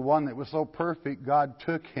was the one that was so perfect, God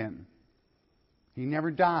took him. He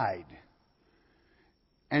never died.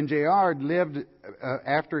 And Jared lived,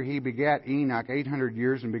 after he begat Enoch, 800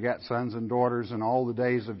 years and begat sons and daughters, and all the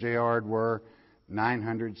days of Jared were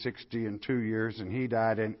 962 years, and he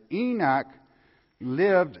died. And Enoch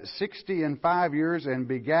lived 65 years and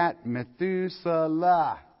begat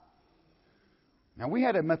Methuselah. Now, we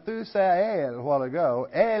had a Methuselah a while ago.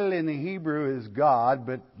 El in the Hebrew is God,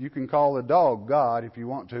 but you can call the dog God if you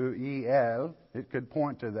want to, E-L. It could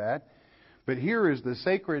point to that. But here is the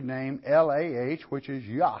sacred name, L-A-H, which is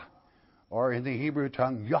Yah, or in the Hebrew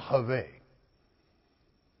tongue, Yahweh.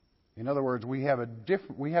 In other words,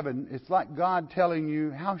 it's like God telling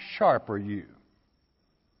you, how sharp are you?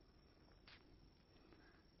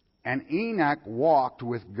 And Enoch walked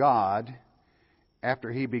with God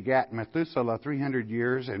after he begat Methuselah 300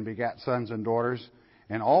 years and begat sons and daughters.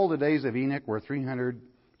 And all the days of Enoch were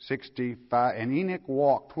 365. And Enoch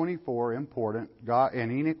walked, 24, important.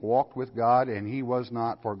 And Enoch walked with God, and he was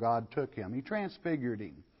not, for God took him. He transfigured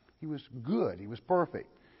him. He was good. He was perfect.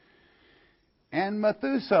 And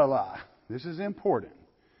Methuselah, this is important,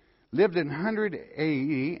 lived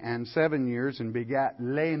 187 years and begat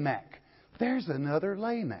Lamech. There's another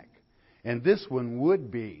Lamech. And this one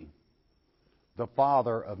would be the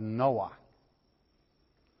father of Noah,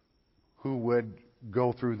 who would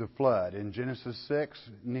go through the flood. In Genesis 6,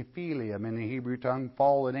 Nephilim, in the Hebrew tongue,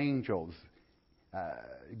 fallen angels,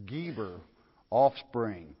 Geber,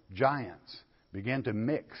 offspring, giants, began to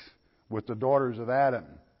mix with the daughters of Adam.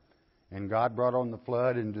 And God brought on the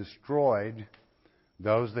flood and destroyed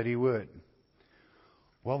those that He would.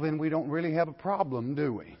 Well, then we don't really have a problem,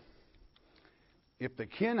 do we? If the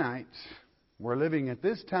Kenites were living at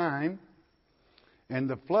this time and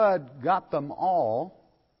the flood got them all,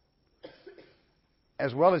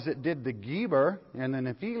 as well as it did the Geber and the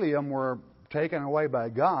Nephilim were taken away by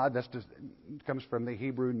God, it comes from the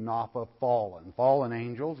Hebrew Napha, fallen. Fallen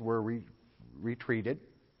angels were retreated.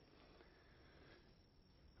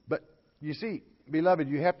 But you see, beloved,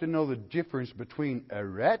 you have to know the difference between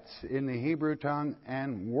eretz in the Hebrew tongue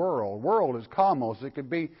and world. World is kamos. It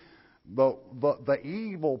could be the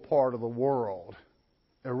evil part of the world.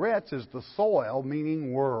 Eretz is the soil,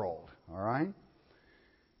 meaning world. All right?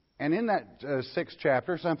 And in that 6th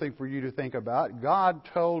chapter, something for you to think about, God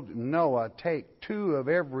told Noah, take 2 of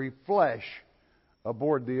every flesh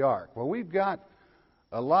aboard the ark. Well, we've got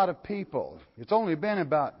a lot of people. It's only been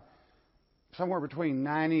about somewhere between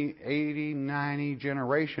 90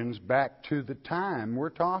 generations back to the time we're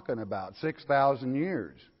talking about, 6,000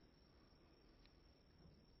 years.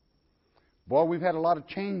 Boy, we've had a lot of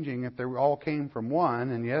changing if they all came from one.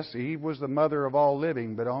 And yes, Eve was the mother of all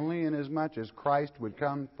living, but only inasmuch as Christ would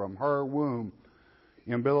come from her womb,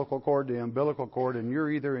 umbilical cord to umbilical cord, and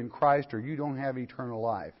you're either in Christ or you don't have eternal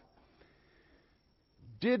life.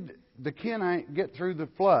 Did the Kenite get through the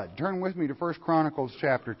flood? Turn with me to 1 Chronicles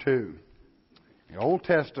chapter 2. The Old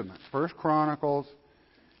Testament, 1 Chronicles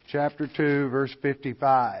chapter 2, verse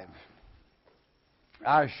 55.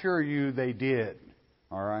 I assure you they did.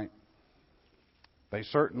 All right? They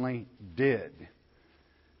certainly did.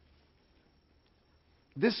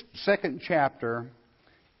 This 2nd chapter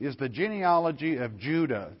is the genealogy of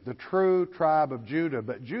Judah, the true tribe of Judah.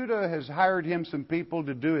 But Judah has hired him some people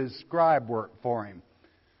to do his scribe work for him.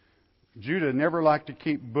 Judah never liked to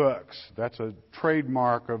keep books. That's a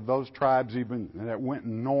trademark of those tribes even that went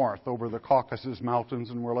north over the Caucasus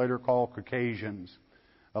Mountains and were later called Caucasians,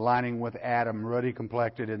 aligning with Adam, ruddy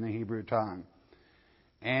complected in the Hebrew tongue.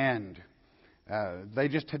 And they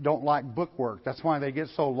just don't like bookwork. That's why they get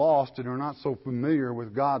so lost and are not so familiar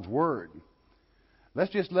with God's Word.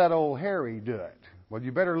 Let's just let old Harry do it. Well,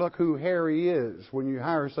 you better look who Harry is when you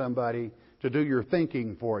hire somebody to do your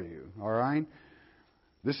thinking for you. All right?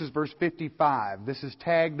 This is verse 55. This is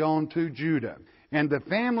tagged on to Judah. And the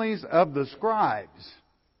families of the scribes,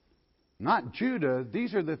 not Judah,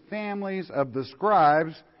 these are the families of the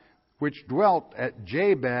scribes which dwelt at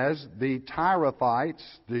Jabez, the Tirathites,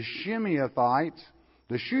 the Shimeathites,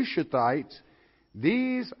 the Shushathites.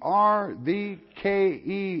 These are the Kenites,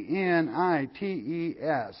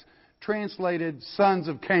 translated sons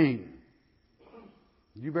of Cain.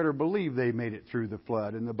 You better believe they made it through the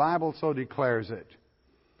flood, and the Bible so declares it.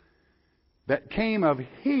 That came of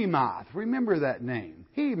Hemath. Remember that name,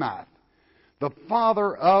 Hemath, the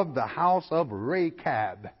father of the house of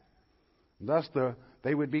Rechab. Thus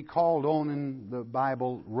they would be called on in the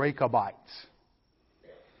Bible Rechabites.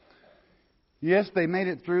 Yes, they made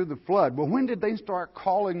it through the flood. Well, when did they start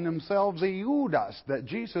calling themselves Eudas? That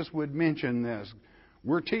Jesus would mention this.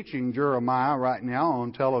 We're teaching Jeremiah right now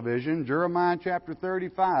on television. Jeremiah chapter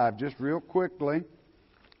 35, just real quickly.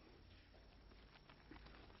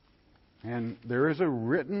 And there is a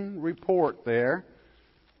written report there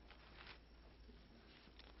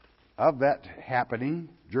of that happening.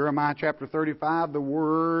 Jeremiah chapter 35, the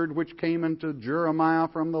word which came unto Jeremiah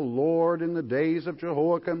from the Lord in the days of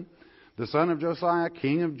Jehoiakim, the son of Josiah,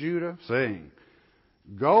 king of Judah, saying,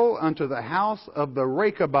 Go unto the house of the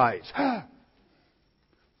Rechabites.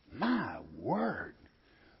 My word!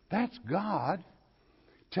 That's God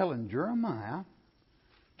telling Jeremiah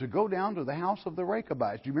to go down to the house of the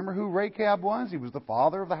Rechabites. Do you remember who Rechab was? He was the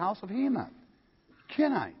father of the house of Hemath.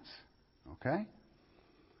 Kenites. Okay?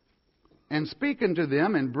 And speak unto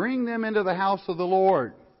them and bring them into the house of the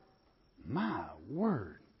Lord. My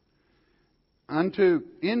word.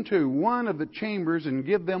 Into one of the chambers and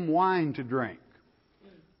give them wine to drink.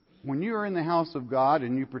 When you are in the house of God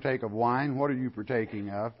and you partake of wine, what are you partaking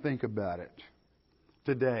of? Think about it.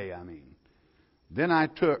 Today, I mean. Then I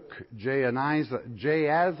took Jaazaniah,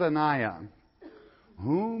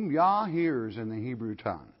 whom Yah hears in the Hebrew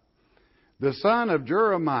tongue, the son of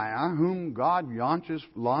Jeremiah, whom God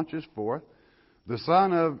launches forth, the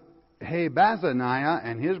son of Habazaniah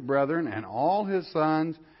and his brethren, and all his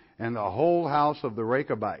sons, and the whole house of the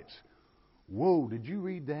Rechabites. Whoa, did you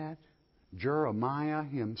read that? Jeremiah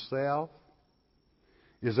himself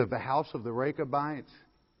is of the house of the Rechabites?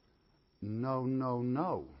 No, no,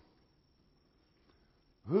 no.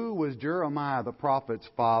 Who was Jeremiah the prophet's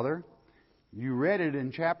father? You read it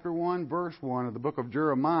in chapter 1, verse 1 of the book of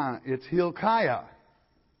Jeremiah. It's Hilkiah.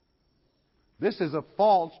 This is a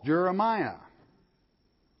false Jeremiah.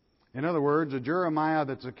 In other words, a Jeremiah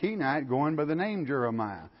that's a Kenite going by the name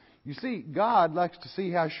Jeremiah. You see, God likes to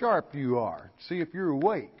see how sharp you are, see if you're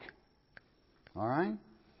awake. All right?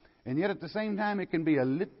 And yet at the same time, it can be a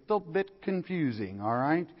little bit confusing, all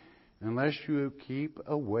right? Unless you keep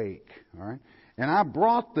awake, all right? And I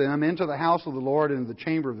brought them into the house of the Lord, into the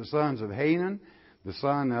chamber of the sons of Hanan, the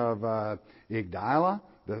son of Igdilah,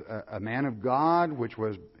 a man of God, which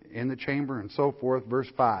was in the chamber, and so forth. Verse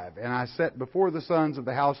 5. And I set before the sons of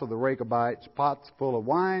the house of the Rechabites pots full of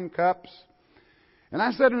wine, cups. And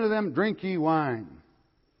I said unto them, Drink ye wine.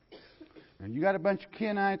 And you got a bunch of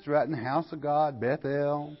Kenites right in the house of God,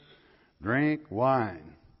 Bethel. Drink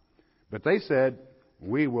wine. But they said,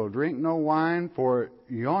 We will drink no wine, for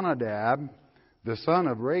Jonadab, the son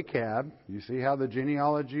of Rechab, you see how the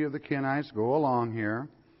genealogy of the Kenites go along here.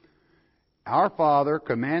 Our father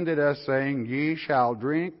commanded us, saying, Ye shall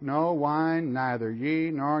drink no wine, neither ye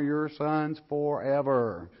nor your sons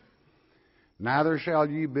forever. Neither shall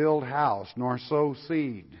ye build house, nor sow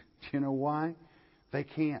seed. Do you know why? They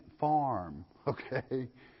can't farm, okay?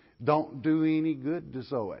 Don't do any good to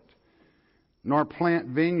sow it. Nor plant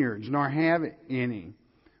vineyards, nor have any.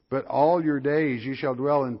 But all your days you shall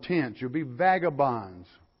dwell in tents. You'll be vagabonds,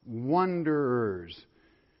 wanderers,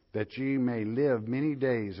 that ye may live many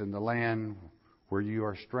days in the land where you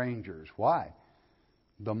are strangers. Why?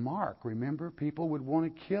 The mark. Remember, people would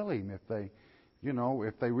want to kill him if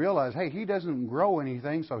they realize, hey, he doesn't grow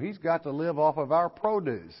anything, so he's got to live off of our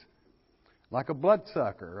produce. Like a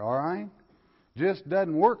bloodsucker, all right? Just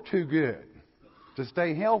doesn't work too good to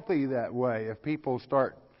stay healthy that way if people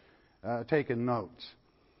start taking notes.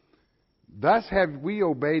 Thus have we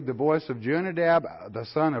obeyed the voice of Jonadab, the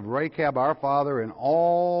son of Rechab, our father, in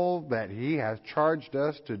all that he has charged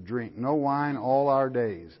us to drink no wine all our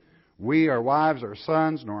days. We, our wives, our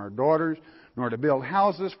sons, nor our daughters, nor to build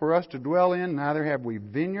houses for us to dwell in, neither have we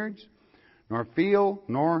vineyards, nor field,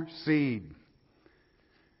 nor seed.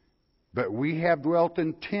 But we have dwelt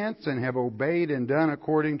in tents and have obeyed and done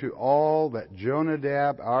according to all that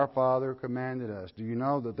Jonadab our father commanded us. Do you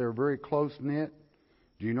know that they're very close-knit?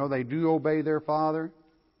 Do you know they do obey their father?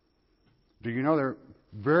 Do you know they're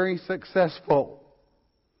very successful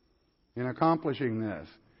in accomplishing this?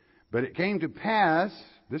 But it came to pass,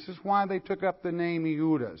 this is why they took up the name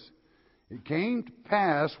Eudas. It came to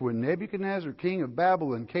pass when Nebuchadnezzar, king of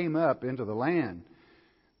Babylon, came up into the land,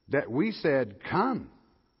 that we said, Come,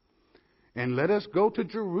 and let us go to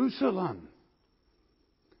Jerusalem,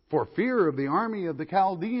 for fear of the army of the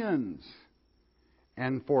Chaldeans,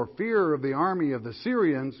 and for fear of the army of the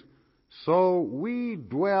Syrians. So we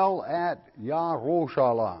dwell at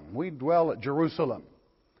Yerushalayim. We dwell at Jerusalem,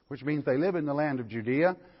 which means they live in the land of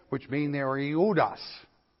Judea, which means they're Eudas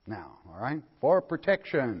now, all right, for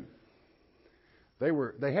protection.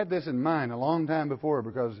 They had this in mind a long time before,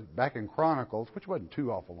 because back in Chronicles, which wasn't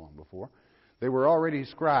too awful long before, they were already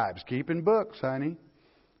scribes keeping books, honey.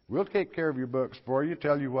 We'll take care of your books for you,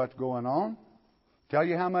 tell you what's going on, tell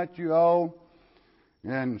you how much you owe,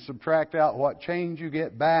 and subtract out what change you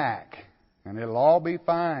get back. And it'll all be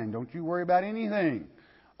fine. Don't you worry about anything.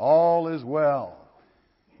 All is well.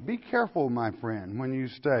 Be careful, my friend, when you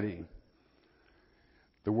study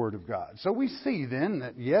the Word of God. So we see then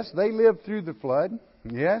that, yes, they lived through the flood.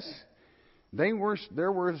 Yes, there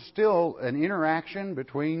was still an interaction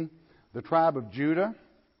between the tribe of Judah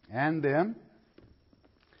and them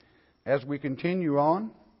as we continue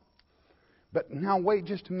on. But now wait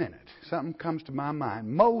just a minute. Something comes to my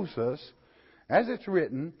mind. Moses, as it's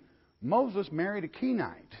written, Moses married a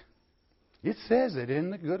Kenite. It says it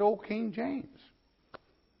in the good old King James.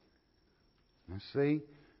 Let's see.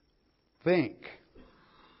 Think.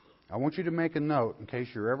 I want you to make a note in case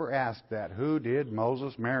you're ever asked that. Who did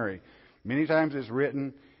Moses marry? Many times it's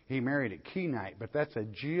written he married a Kenite, but that's a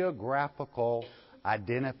geographical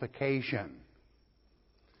identification.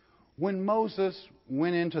 When Moses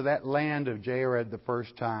went into that land of Jared the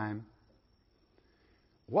first time,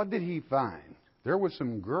 what did he find? There were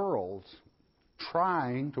some girls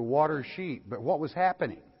trying to water sheep, but what was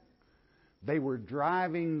happening? They were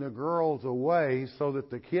driving the girls away so that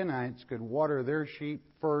the Kenites could water their sheep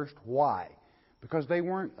first. Why? Because they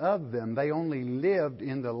weren't of them. They only lived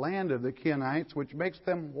in the land of the Kenites, which makes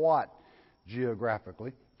them what?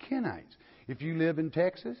 Geographically, Kenites. If you live in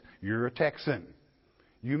Texas, you're a Texan.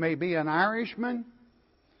 You may be an Irishman,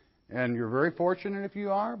 and you're very fortunate if you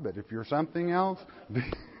are, but if you're something else...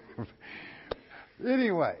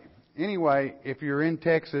 Anyway, if you're in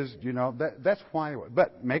Texas, you know, that's why.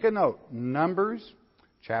 But make a note. Numbers,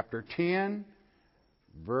 chapter 10,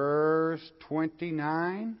 verse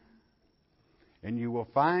 29. And you will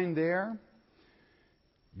find there,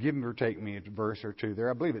 give or take me a verse or two there.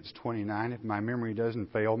 I believe it's 29 if my memory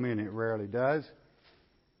doesn't fail me, and it rarely does.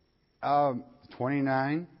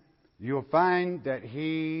 29. You'll find that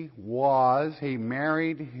he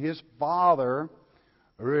married his father.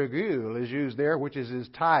 Regul is used there, which is his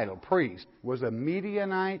title. Priest. Was a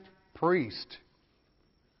Midianite priest.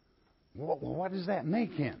 What does that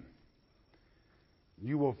make him?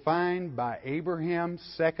 You will find by Abraham's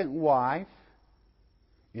second wife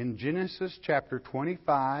in Genesis chapter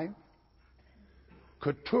 25.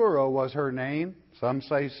 Keturah was her name. Some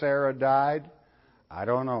say Sarah died. I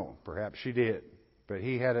don't know. Perhaps she did. But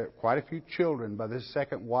he had quite a few children by this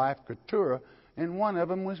second wife, Keturah, and one of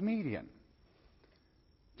them was Midian.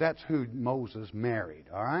 That's who Moses married,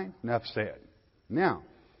 all right? Enough said. Now,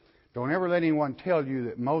 don't ever let anyone tell you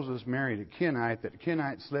that Moses married a Kenite, that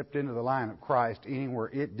Kenite slipped into the line of Christ anywhere.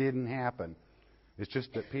 It didn't happen. It's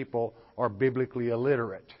just that people are biblically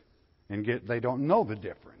illiterate and they don't know the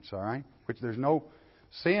difference, all right? Which there's no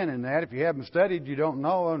sin in that. If you haven't studied, you don't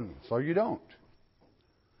know, and so you don't.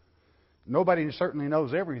 Nobody certainly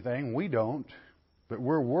knows everything. We don't. But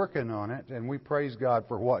we're working on it, and we praise God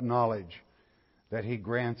for what knowledge that He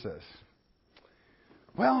grants us.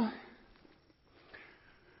 Well,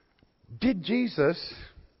 did Jesus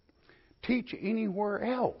teach anywhere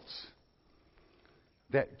else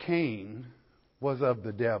that Cain was of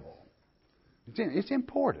the devil? It's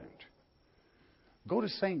important. Go to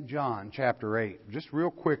St. John chapter 8. Just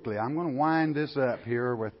real quickly. I'm going to wind this up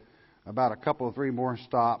here with about a couple of three more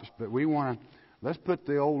stops, but let's put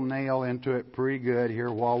the old nail into it pretty good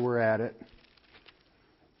here while we're at it.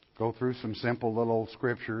 Go through some simple little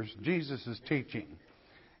scriptures. Jesus is teaching.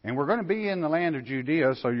 And we're going to be in the land of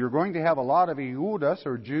Judea, so you're going to have a lot of Eudas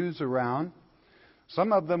or Jews around.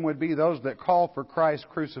 Some of them would be those that call for Christ's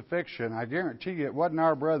crucifixion. I guarantee you it wasn't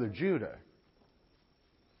our brother Judah.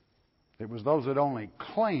 It was those that only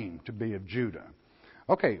claimed to be of Judah.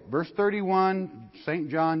 Okay, verse 31, St.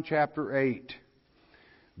 John chapter 8.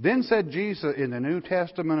 Then said Jesus, in the New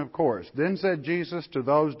Testament, of course, then said Jesus to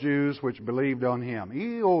those Jews which believed on Him.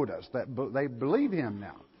 He owed us that they believe Him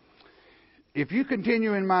now. If you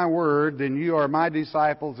continue in my word, then you are my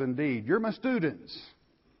disciples indeed. You're my students.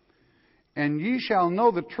 And ye shall know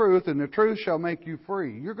the truth, and the truth shall make you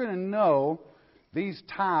free. You're going to know these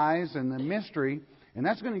ties and the mystery, and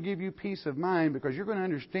that's going to give you peace of mind because you're going to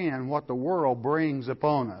understand what the world brings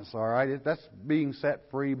upon us. All right? That's being set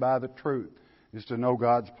free by the truth, is to know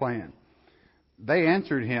God's plan. They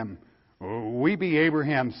answered him, we be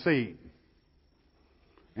Abraham's seed,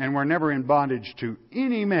 and we're never in bondage to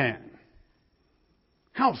any man.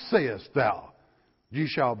 How sayest thou, ye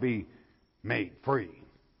shall be made free?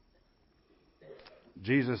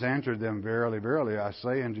 Jesus answered them, verily, verily, I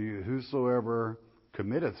say unto you, whosoever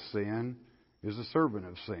committeth sin is a servant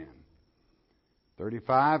of sin.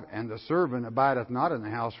 35, and the servant abideth not in the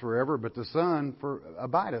house forever, but the Son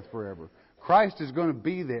abideth forever. Christ is going to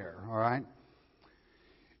be there, all right?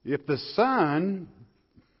 If the Son,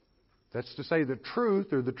 that's to say the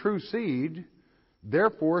truth or the true seed,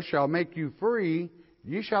 therefore shall make you free,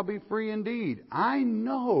 ye shall be free indeed. I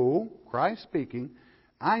know, Christ speaking,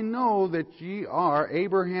 I know that ye are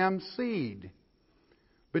Abraham's seed,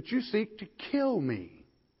 but you seek to kill me,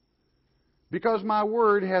 because my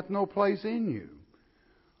word hath no place in you.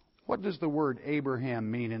 What does the word Abraham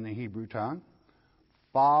mean in the Hebrew tongue?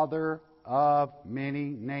 Father of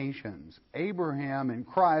many nations. Abraham in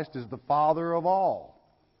Christ is the father of all.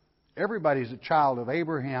 Everybody's a child of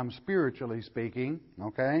Abraham, spiritually speaking,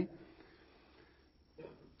 okay?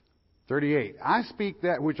 38. I speak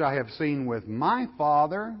that which I have seen with my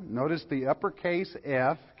Father. Notice the uppercase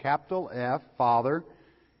F, capital F, Father.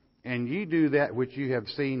 And ye do that which you have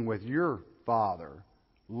seen with your father.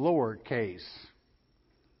 Lowercase,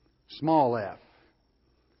 small f.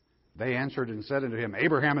 They answered and said unto him,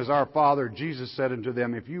 Abraham is our father. Jesus said unto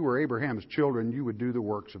them, if you were Abraham's children, you would do the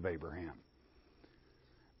works of Abraham.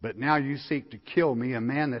 But now you seek to kill me, a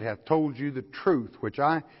man that hath told you the truth, which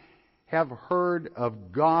I have heard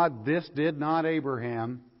of God. This did not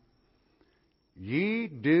Abraham. Ye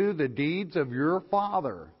do the deeds of your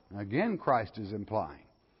father. Again, Christ is implying.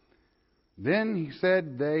 Then he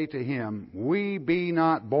said they to him, we be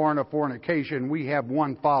not born of fornication. We have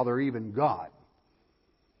one Father, even God.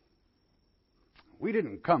 We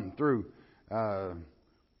didn't come through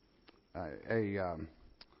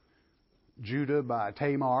Judah by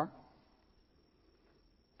Tamar.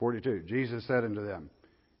 42. Jesus said unto them,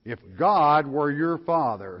 if God were your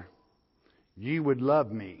Father, ye would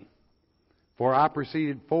love me. For I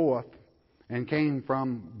proceeded forth and came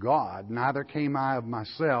from God. Neither came I of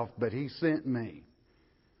myself, but He sent me.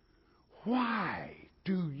 Why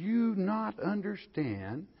do you not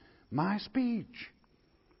understand my speech?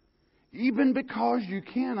 Even because you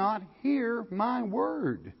cannot hear my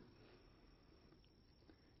word.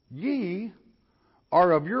 Ye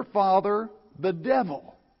are of your father the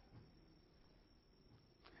devil,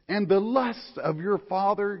 and the lusts of your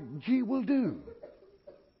father ye will do.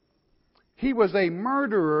 He was a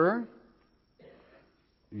murderer.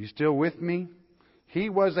 Are you still with me? He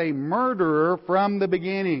was a murderer from the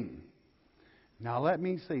beginning. Now let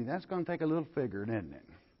me see. That's going to take a little figuring, isn't it?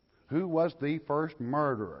 Who was the first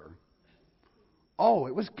murderer? Oh,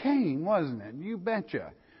 it was Cain, wasn't it? You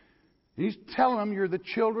betcha. He's telling them you're the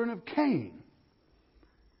children of Cain.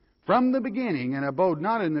 From the beginning, and abode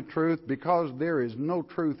not in the truth, because there is no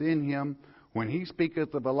truth in him. When he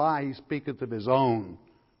speaketh of a lie, he speaketh of his own.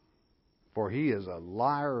 For he is a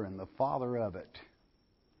liar and the father of it.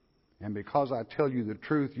 And because I tell you the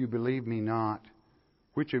truth, you believe me not.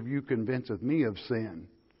 Which of you convinceth me of sin?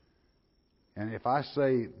 And if I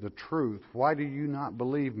say the truth, why do you not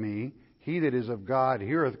believe me? He that is of God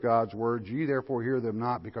heareth God's words. Ye therefore hear them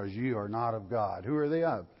not, because ye are not of God. Who are they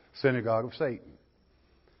of? Synagogue of Satan.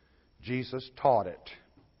 Jesus taught it.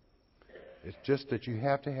 It's just that you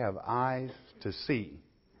have to have eyes to see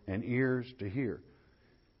and ears to hear.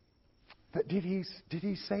 But did he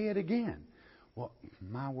say it again? Well,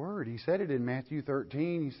 my word, he said it in Matthew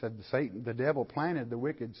 13. He said Satan, the devil, planted the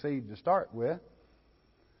wicked seed to start with.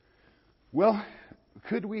 Well,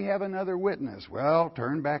 could we have another witness? Well,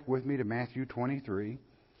 turn back with me to Matthew 23.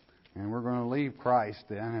 And we're going to leave Christ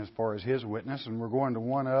then as far as His witness. And we're going to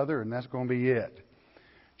one other, and that's going to be it.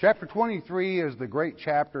 Chapter 23 is the great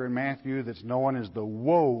chapter in Matthew that's known as the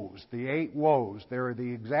woes, the 8 woes. They're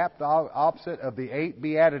the exact opposite of the 8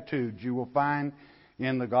 beatitudes you will find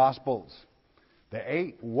in the Gospels. The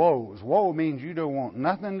 8 woes. Woe means you don't want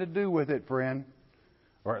nothing to do with it, friend.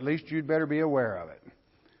 Or at least you'd better be aware of it.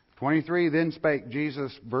 23, then spake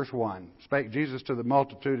Jesus, verse 1, spake Jesus to the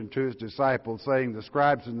multitude and to his disciples, saying, the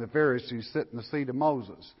scribes and the Pharisees sit in the seat of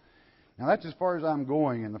Moses. Now that's as far as I'm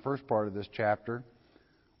going in the first part of this chapter.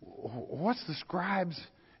 What's the scribes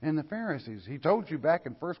and the Pharisees? He told you back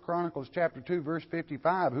in 1 Chronicles chapter 2, verse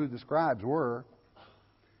 55, who the scribes were.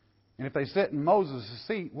 And if they sit in Moses'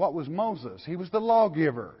 seat, what was Moses? He was the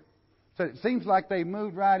lawgiver. So it seems like they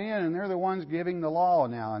moved right in and they're the ones giving the law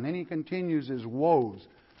now. And then he continues his woes.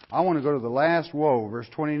 I want to go to the last woe, verse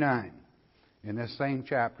 29, in this same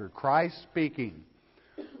chapter. Christ speaking.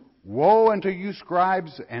 Woe unto you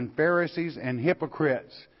scribes and Pharisees and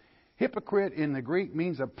hypocrites. Hypocrite in the Greek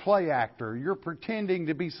means a play actor. You're pretending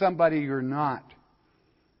to be somebody you're not.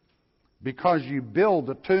 Because you build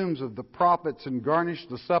the tombs of the prophets and garnish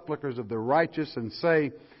the sepulchres of the righteous and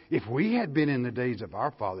say, if we had been in the days of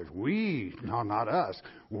our fathers, no, not us,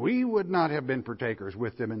 we would not have been partakers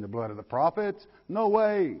with them in the blood of the prophets. No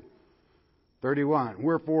way. 31,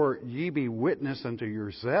 wherefore ye be witness unto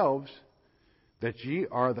yourselves that ye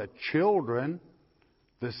are the children,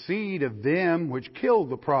 the seed of them which killed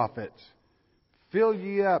the prophets. Fill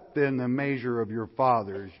ye up then the measure of your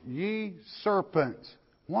fathers, ye serpents.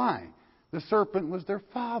 Why? The serpent was their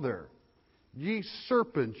father. Ye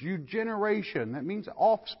serpents, you generation, that means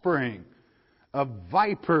offspring of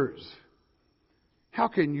vipers. How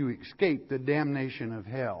can you escape the damnation of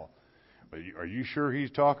hell? Are you sure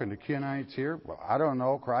he's talking to Kenites here? Well, I don't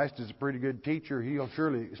know. Christ is a pretty good teacher. He'll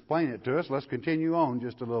surely explain it to us. Let's continue on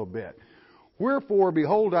just a little bit. Wherefore,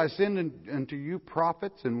 behold, I send unto you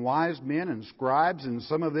prophets and wise men and scribes, and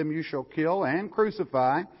some of them you shall kill and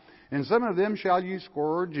crucify, and some of them shall you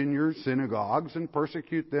scourge in your synagogues and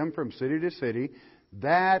persecute them from city to city,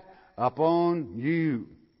 that upon you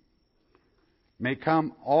may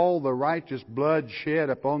come all the righteous blood shed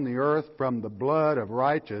upon the earth from the blood of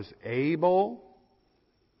righteous Abel.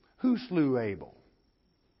 Who slew Abel?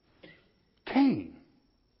 Cain.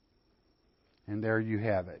 And there you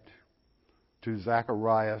have it. To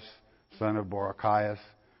Zacharias, son of Barachias,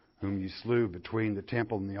 whom ye slew between the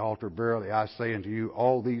temple and the altar. Verily I say unto you,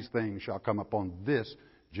 all these things shall come upon this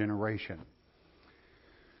generation.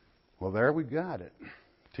 Well, there we got it.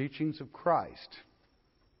 Teachings of Christ.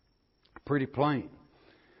 Pretty plain.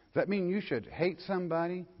 Does that mean you should hate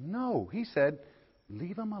somebody? No. He said,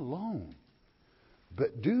 leave them alone.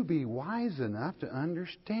 But do be wise enough to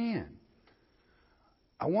understand.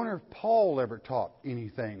 I wonder if Paul ever taught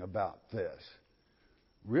anything about this.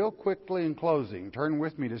 Real quickly in closing, turn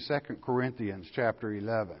with me to 2 Corinthians chapter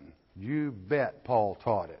 11. You bet Paul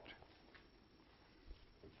taught it.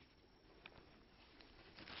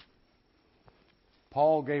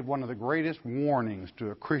 Paul gave one of the greatest warnings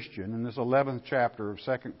to a Christian in this 11th chapter of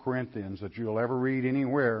 2 Corinthians that you'll ever read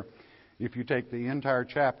anywhere if you take the entire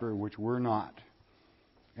chapter, which we're not,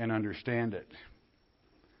 and understand it.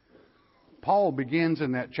 Paul begins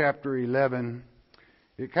in that chapter 11.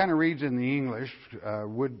 It kind of reads in the English,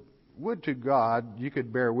 would to God you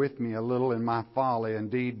could bear with me a little in my folly,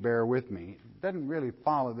 indeed bear with me. It doesn't really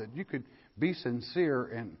follow that you could be sincere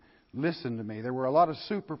and listen to me. There were a lot of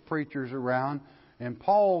super preachers around, and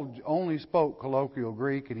Paul only spoke colloquial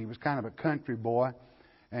Greek, and he was kind of a country boy,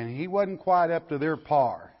 and he wasn't quite up to their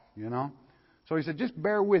par, you know. So he said, just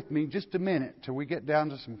bear with me just a minute till we get down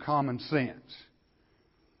to some common sense.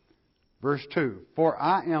 Verse 2, for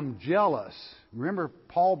I am jealous. Remember,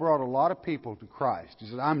 Paul brought a lot of people to Christ. He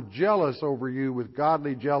said, I'm jealous over you with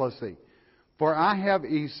godly jealousy. For I have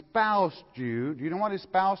espoused you. Do you know what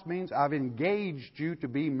espoused means? I've engaged you to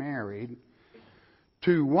be married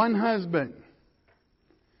to one husband,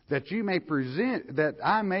 that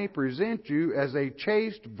I may present you as a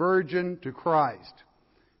chaste virgin to Christ.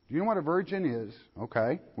 Do you know what a virgin is?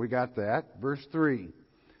 Okay, we got that. Verse 3,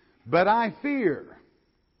 but I fear,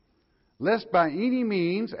 lest by any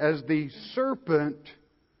means, as the serpent,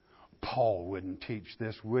 Paul wouldn't teach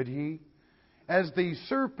this, would he? As the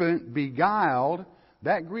serpent beguiled,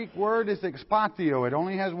 that Greek word is expatio. It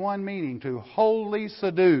only has one meaning, to wholly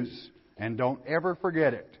seduce. And don't ever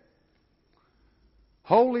forget it.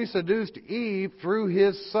 Wholly seduced Eve through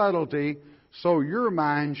his subtlety, so your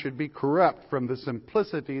mind should be corrupt from the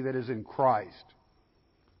simplicity that is in Christ.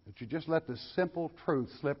 That you just let the simple truth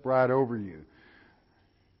slip right over you.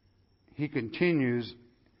 He continues,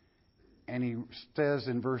 and he says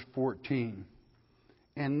in verse 14,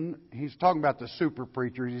 and he's talking about the super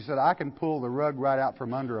preachers. He said, I can pull the rug right out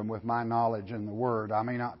from under them with my knowledge in the Word. I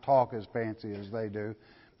may not talk as fancy as they do,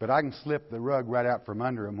 but I can slip the rug right out from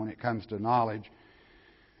under them when it comes to knowledge,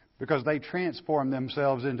 because they transform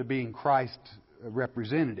themselves into being Christ's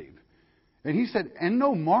representative. And he said, and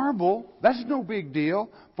no marvel, that's no big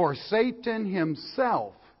deal, for Satan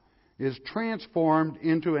himself is transformed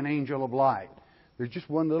into an angel of light. There's just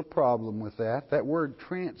one little problem with that. That word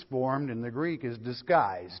transformed in the Greek is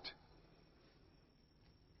disguised.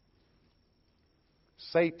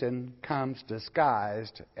 Satan comes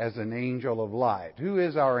disguised as an angel of light. Who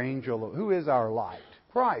is our angel? Who is our light?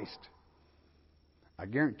 Christ. I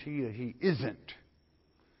guarantee you he isn't.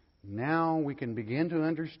 Now we can begin to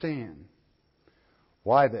understand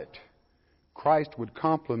why that Christ would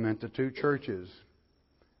complement the two churches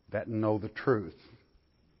that know the truth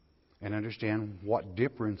and understand what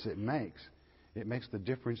difference it makes. It makes the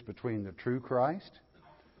difference between the true Christ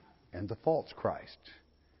and the false Christ.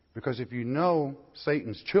 Because if you know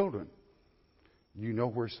Satan's children, you know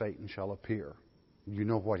where Satan shall appear. You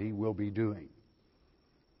know what he will be doing.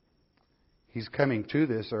 He's coming to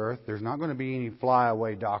this earth. There's not going to be any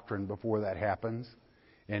flyaway doctrine before that happens.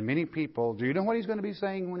 And many people, do you know what he's going to be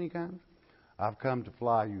saying when he comes? I've come to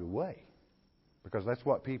fly you away. Because that's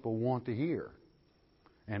what people want to hear.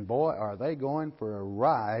 And boy, are they going for a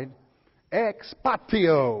ride.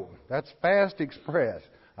 Expatio. That's fast express.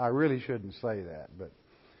 I really shouldn't say that, but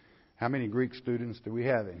how many Greek students do we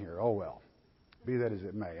have in here? Oh well, be that as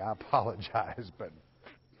it may. I apologize, but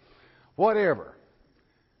whatever.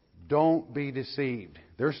 Don't be deceived.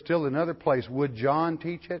 There's still another place. Would John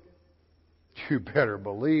teach it? You better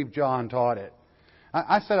believe John taught it.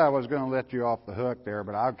 I said I was going to let you off the hook there,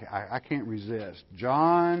 but I can't resist.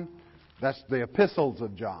 John, that's the epistles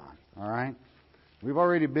of John, all right? We've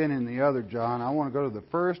already been in the other John. I want to go to the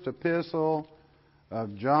first epistle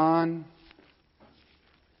of John.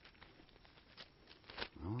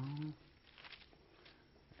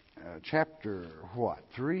 Chapter,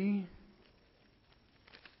 3?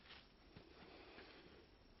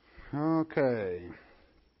 Okay.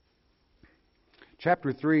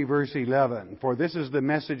 Chapter 3, verse 11. For this is the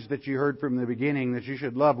message that you heard from the beginning, that you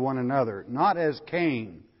should love one another, not as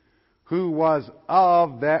Cain, who was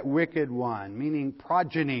of that wicked one, meaning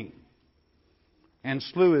progeny, and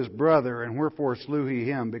slew his brother. And wherefore slew he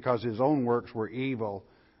him? Because his own works were evil,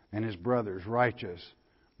 and his brother's righteous.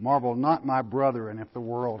 Marvel not, my brethren, if the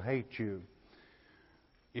world hates you.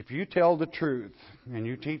 If you tell the truth, and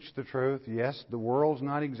you teach the truth, yes, the world's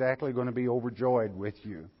not exactly going to be overjoyed with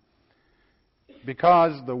you.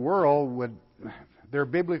 Because the world they're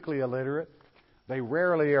biblically illiterate. They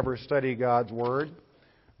rarely ever study God's Word.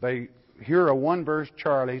 They hear a one-verse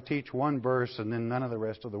Charlie teach one verse and then none of the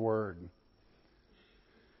rest of the Word.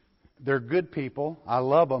 They're good people. I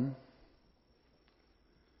love them.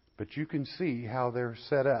 But you can see how they're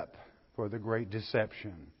set up for the great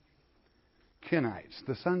deception. Kenites,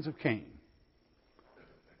 the sons of Cain.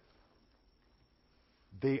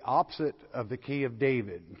 The opposite of the key of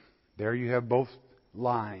David. There you have both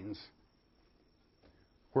lines,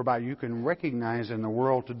 whereby you can recognize in the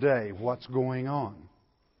world today what's going on.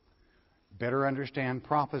 Better understand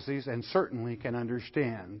prophecies, and certainly can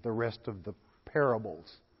understand the rest of the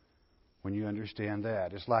parables when you understand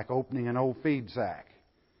that. It's like opening an old feed sack.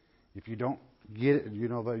 If you don't get it,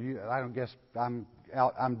 I don't guess I'm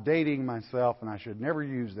dating myself, and I should never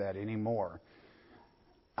use that anymore.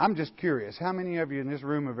 I'm just curious, how many of you in this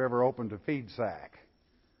room have ever opened a feed sack?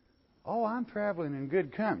 Oh, I'm traveling in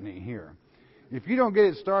good company here. If you don't get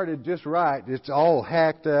it started just right, it's all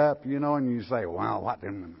hacked up, and you say, well, what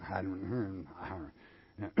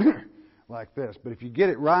like this. But if you get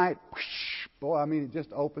it right, boy, it just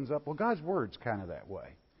opens up. Well, God's Word's kind of that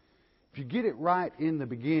way. If you get it right in the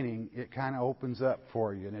beginning, it kind of opens up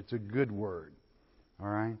for you, and it's a good Word. All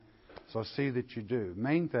right? So see that you do.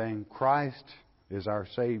 Main thing, Christ is our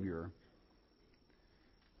Savior.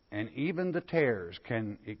 And even the tares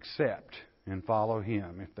can accept and follow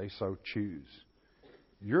Him if they so choose.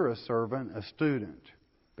 You're a servant, a student,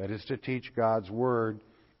 that is to teach God's Word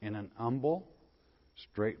in an humble,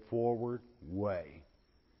 straightforward way,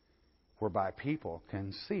 whereby people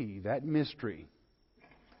can see that mystery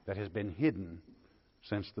that has been hidden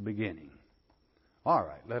since the beginning. All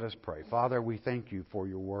right, let us pray. Father, we thank you for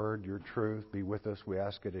your Word, your truth. Be with us, we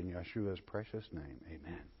ask it in Yeshua's precious name.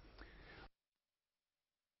 Amen.